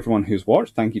you to everyone who's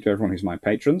watched. Thank you to everyone who's my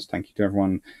patrons. Thank you to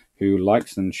everyone who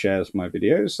likes and shares my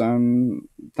videos.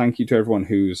 Thank you to everyone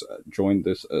who's joined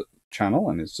this channel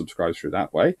and is subscribed through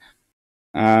that way.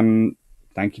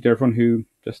 Thank you to everyone who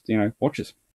just,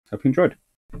 watches. Hope you enjoyed.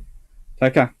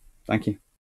 Take care. Thank you.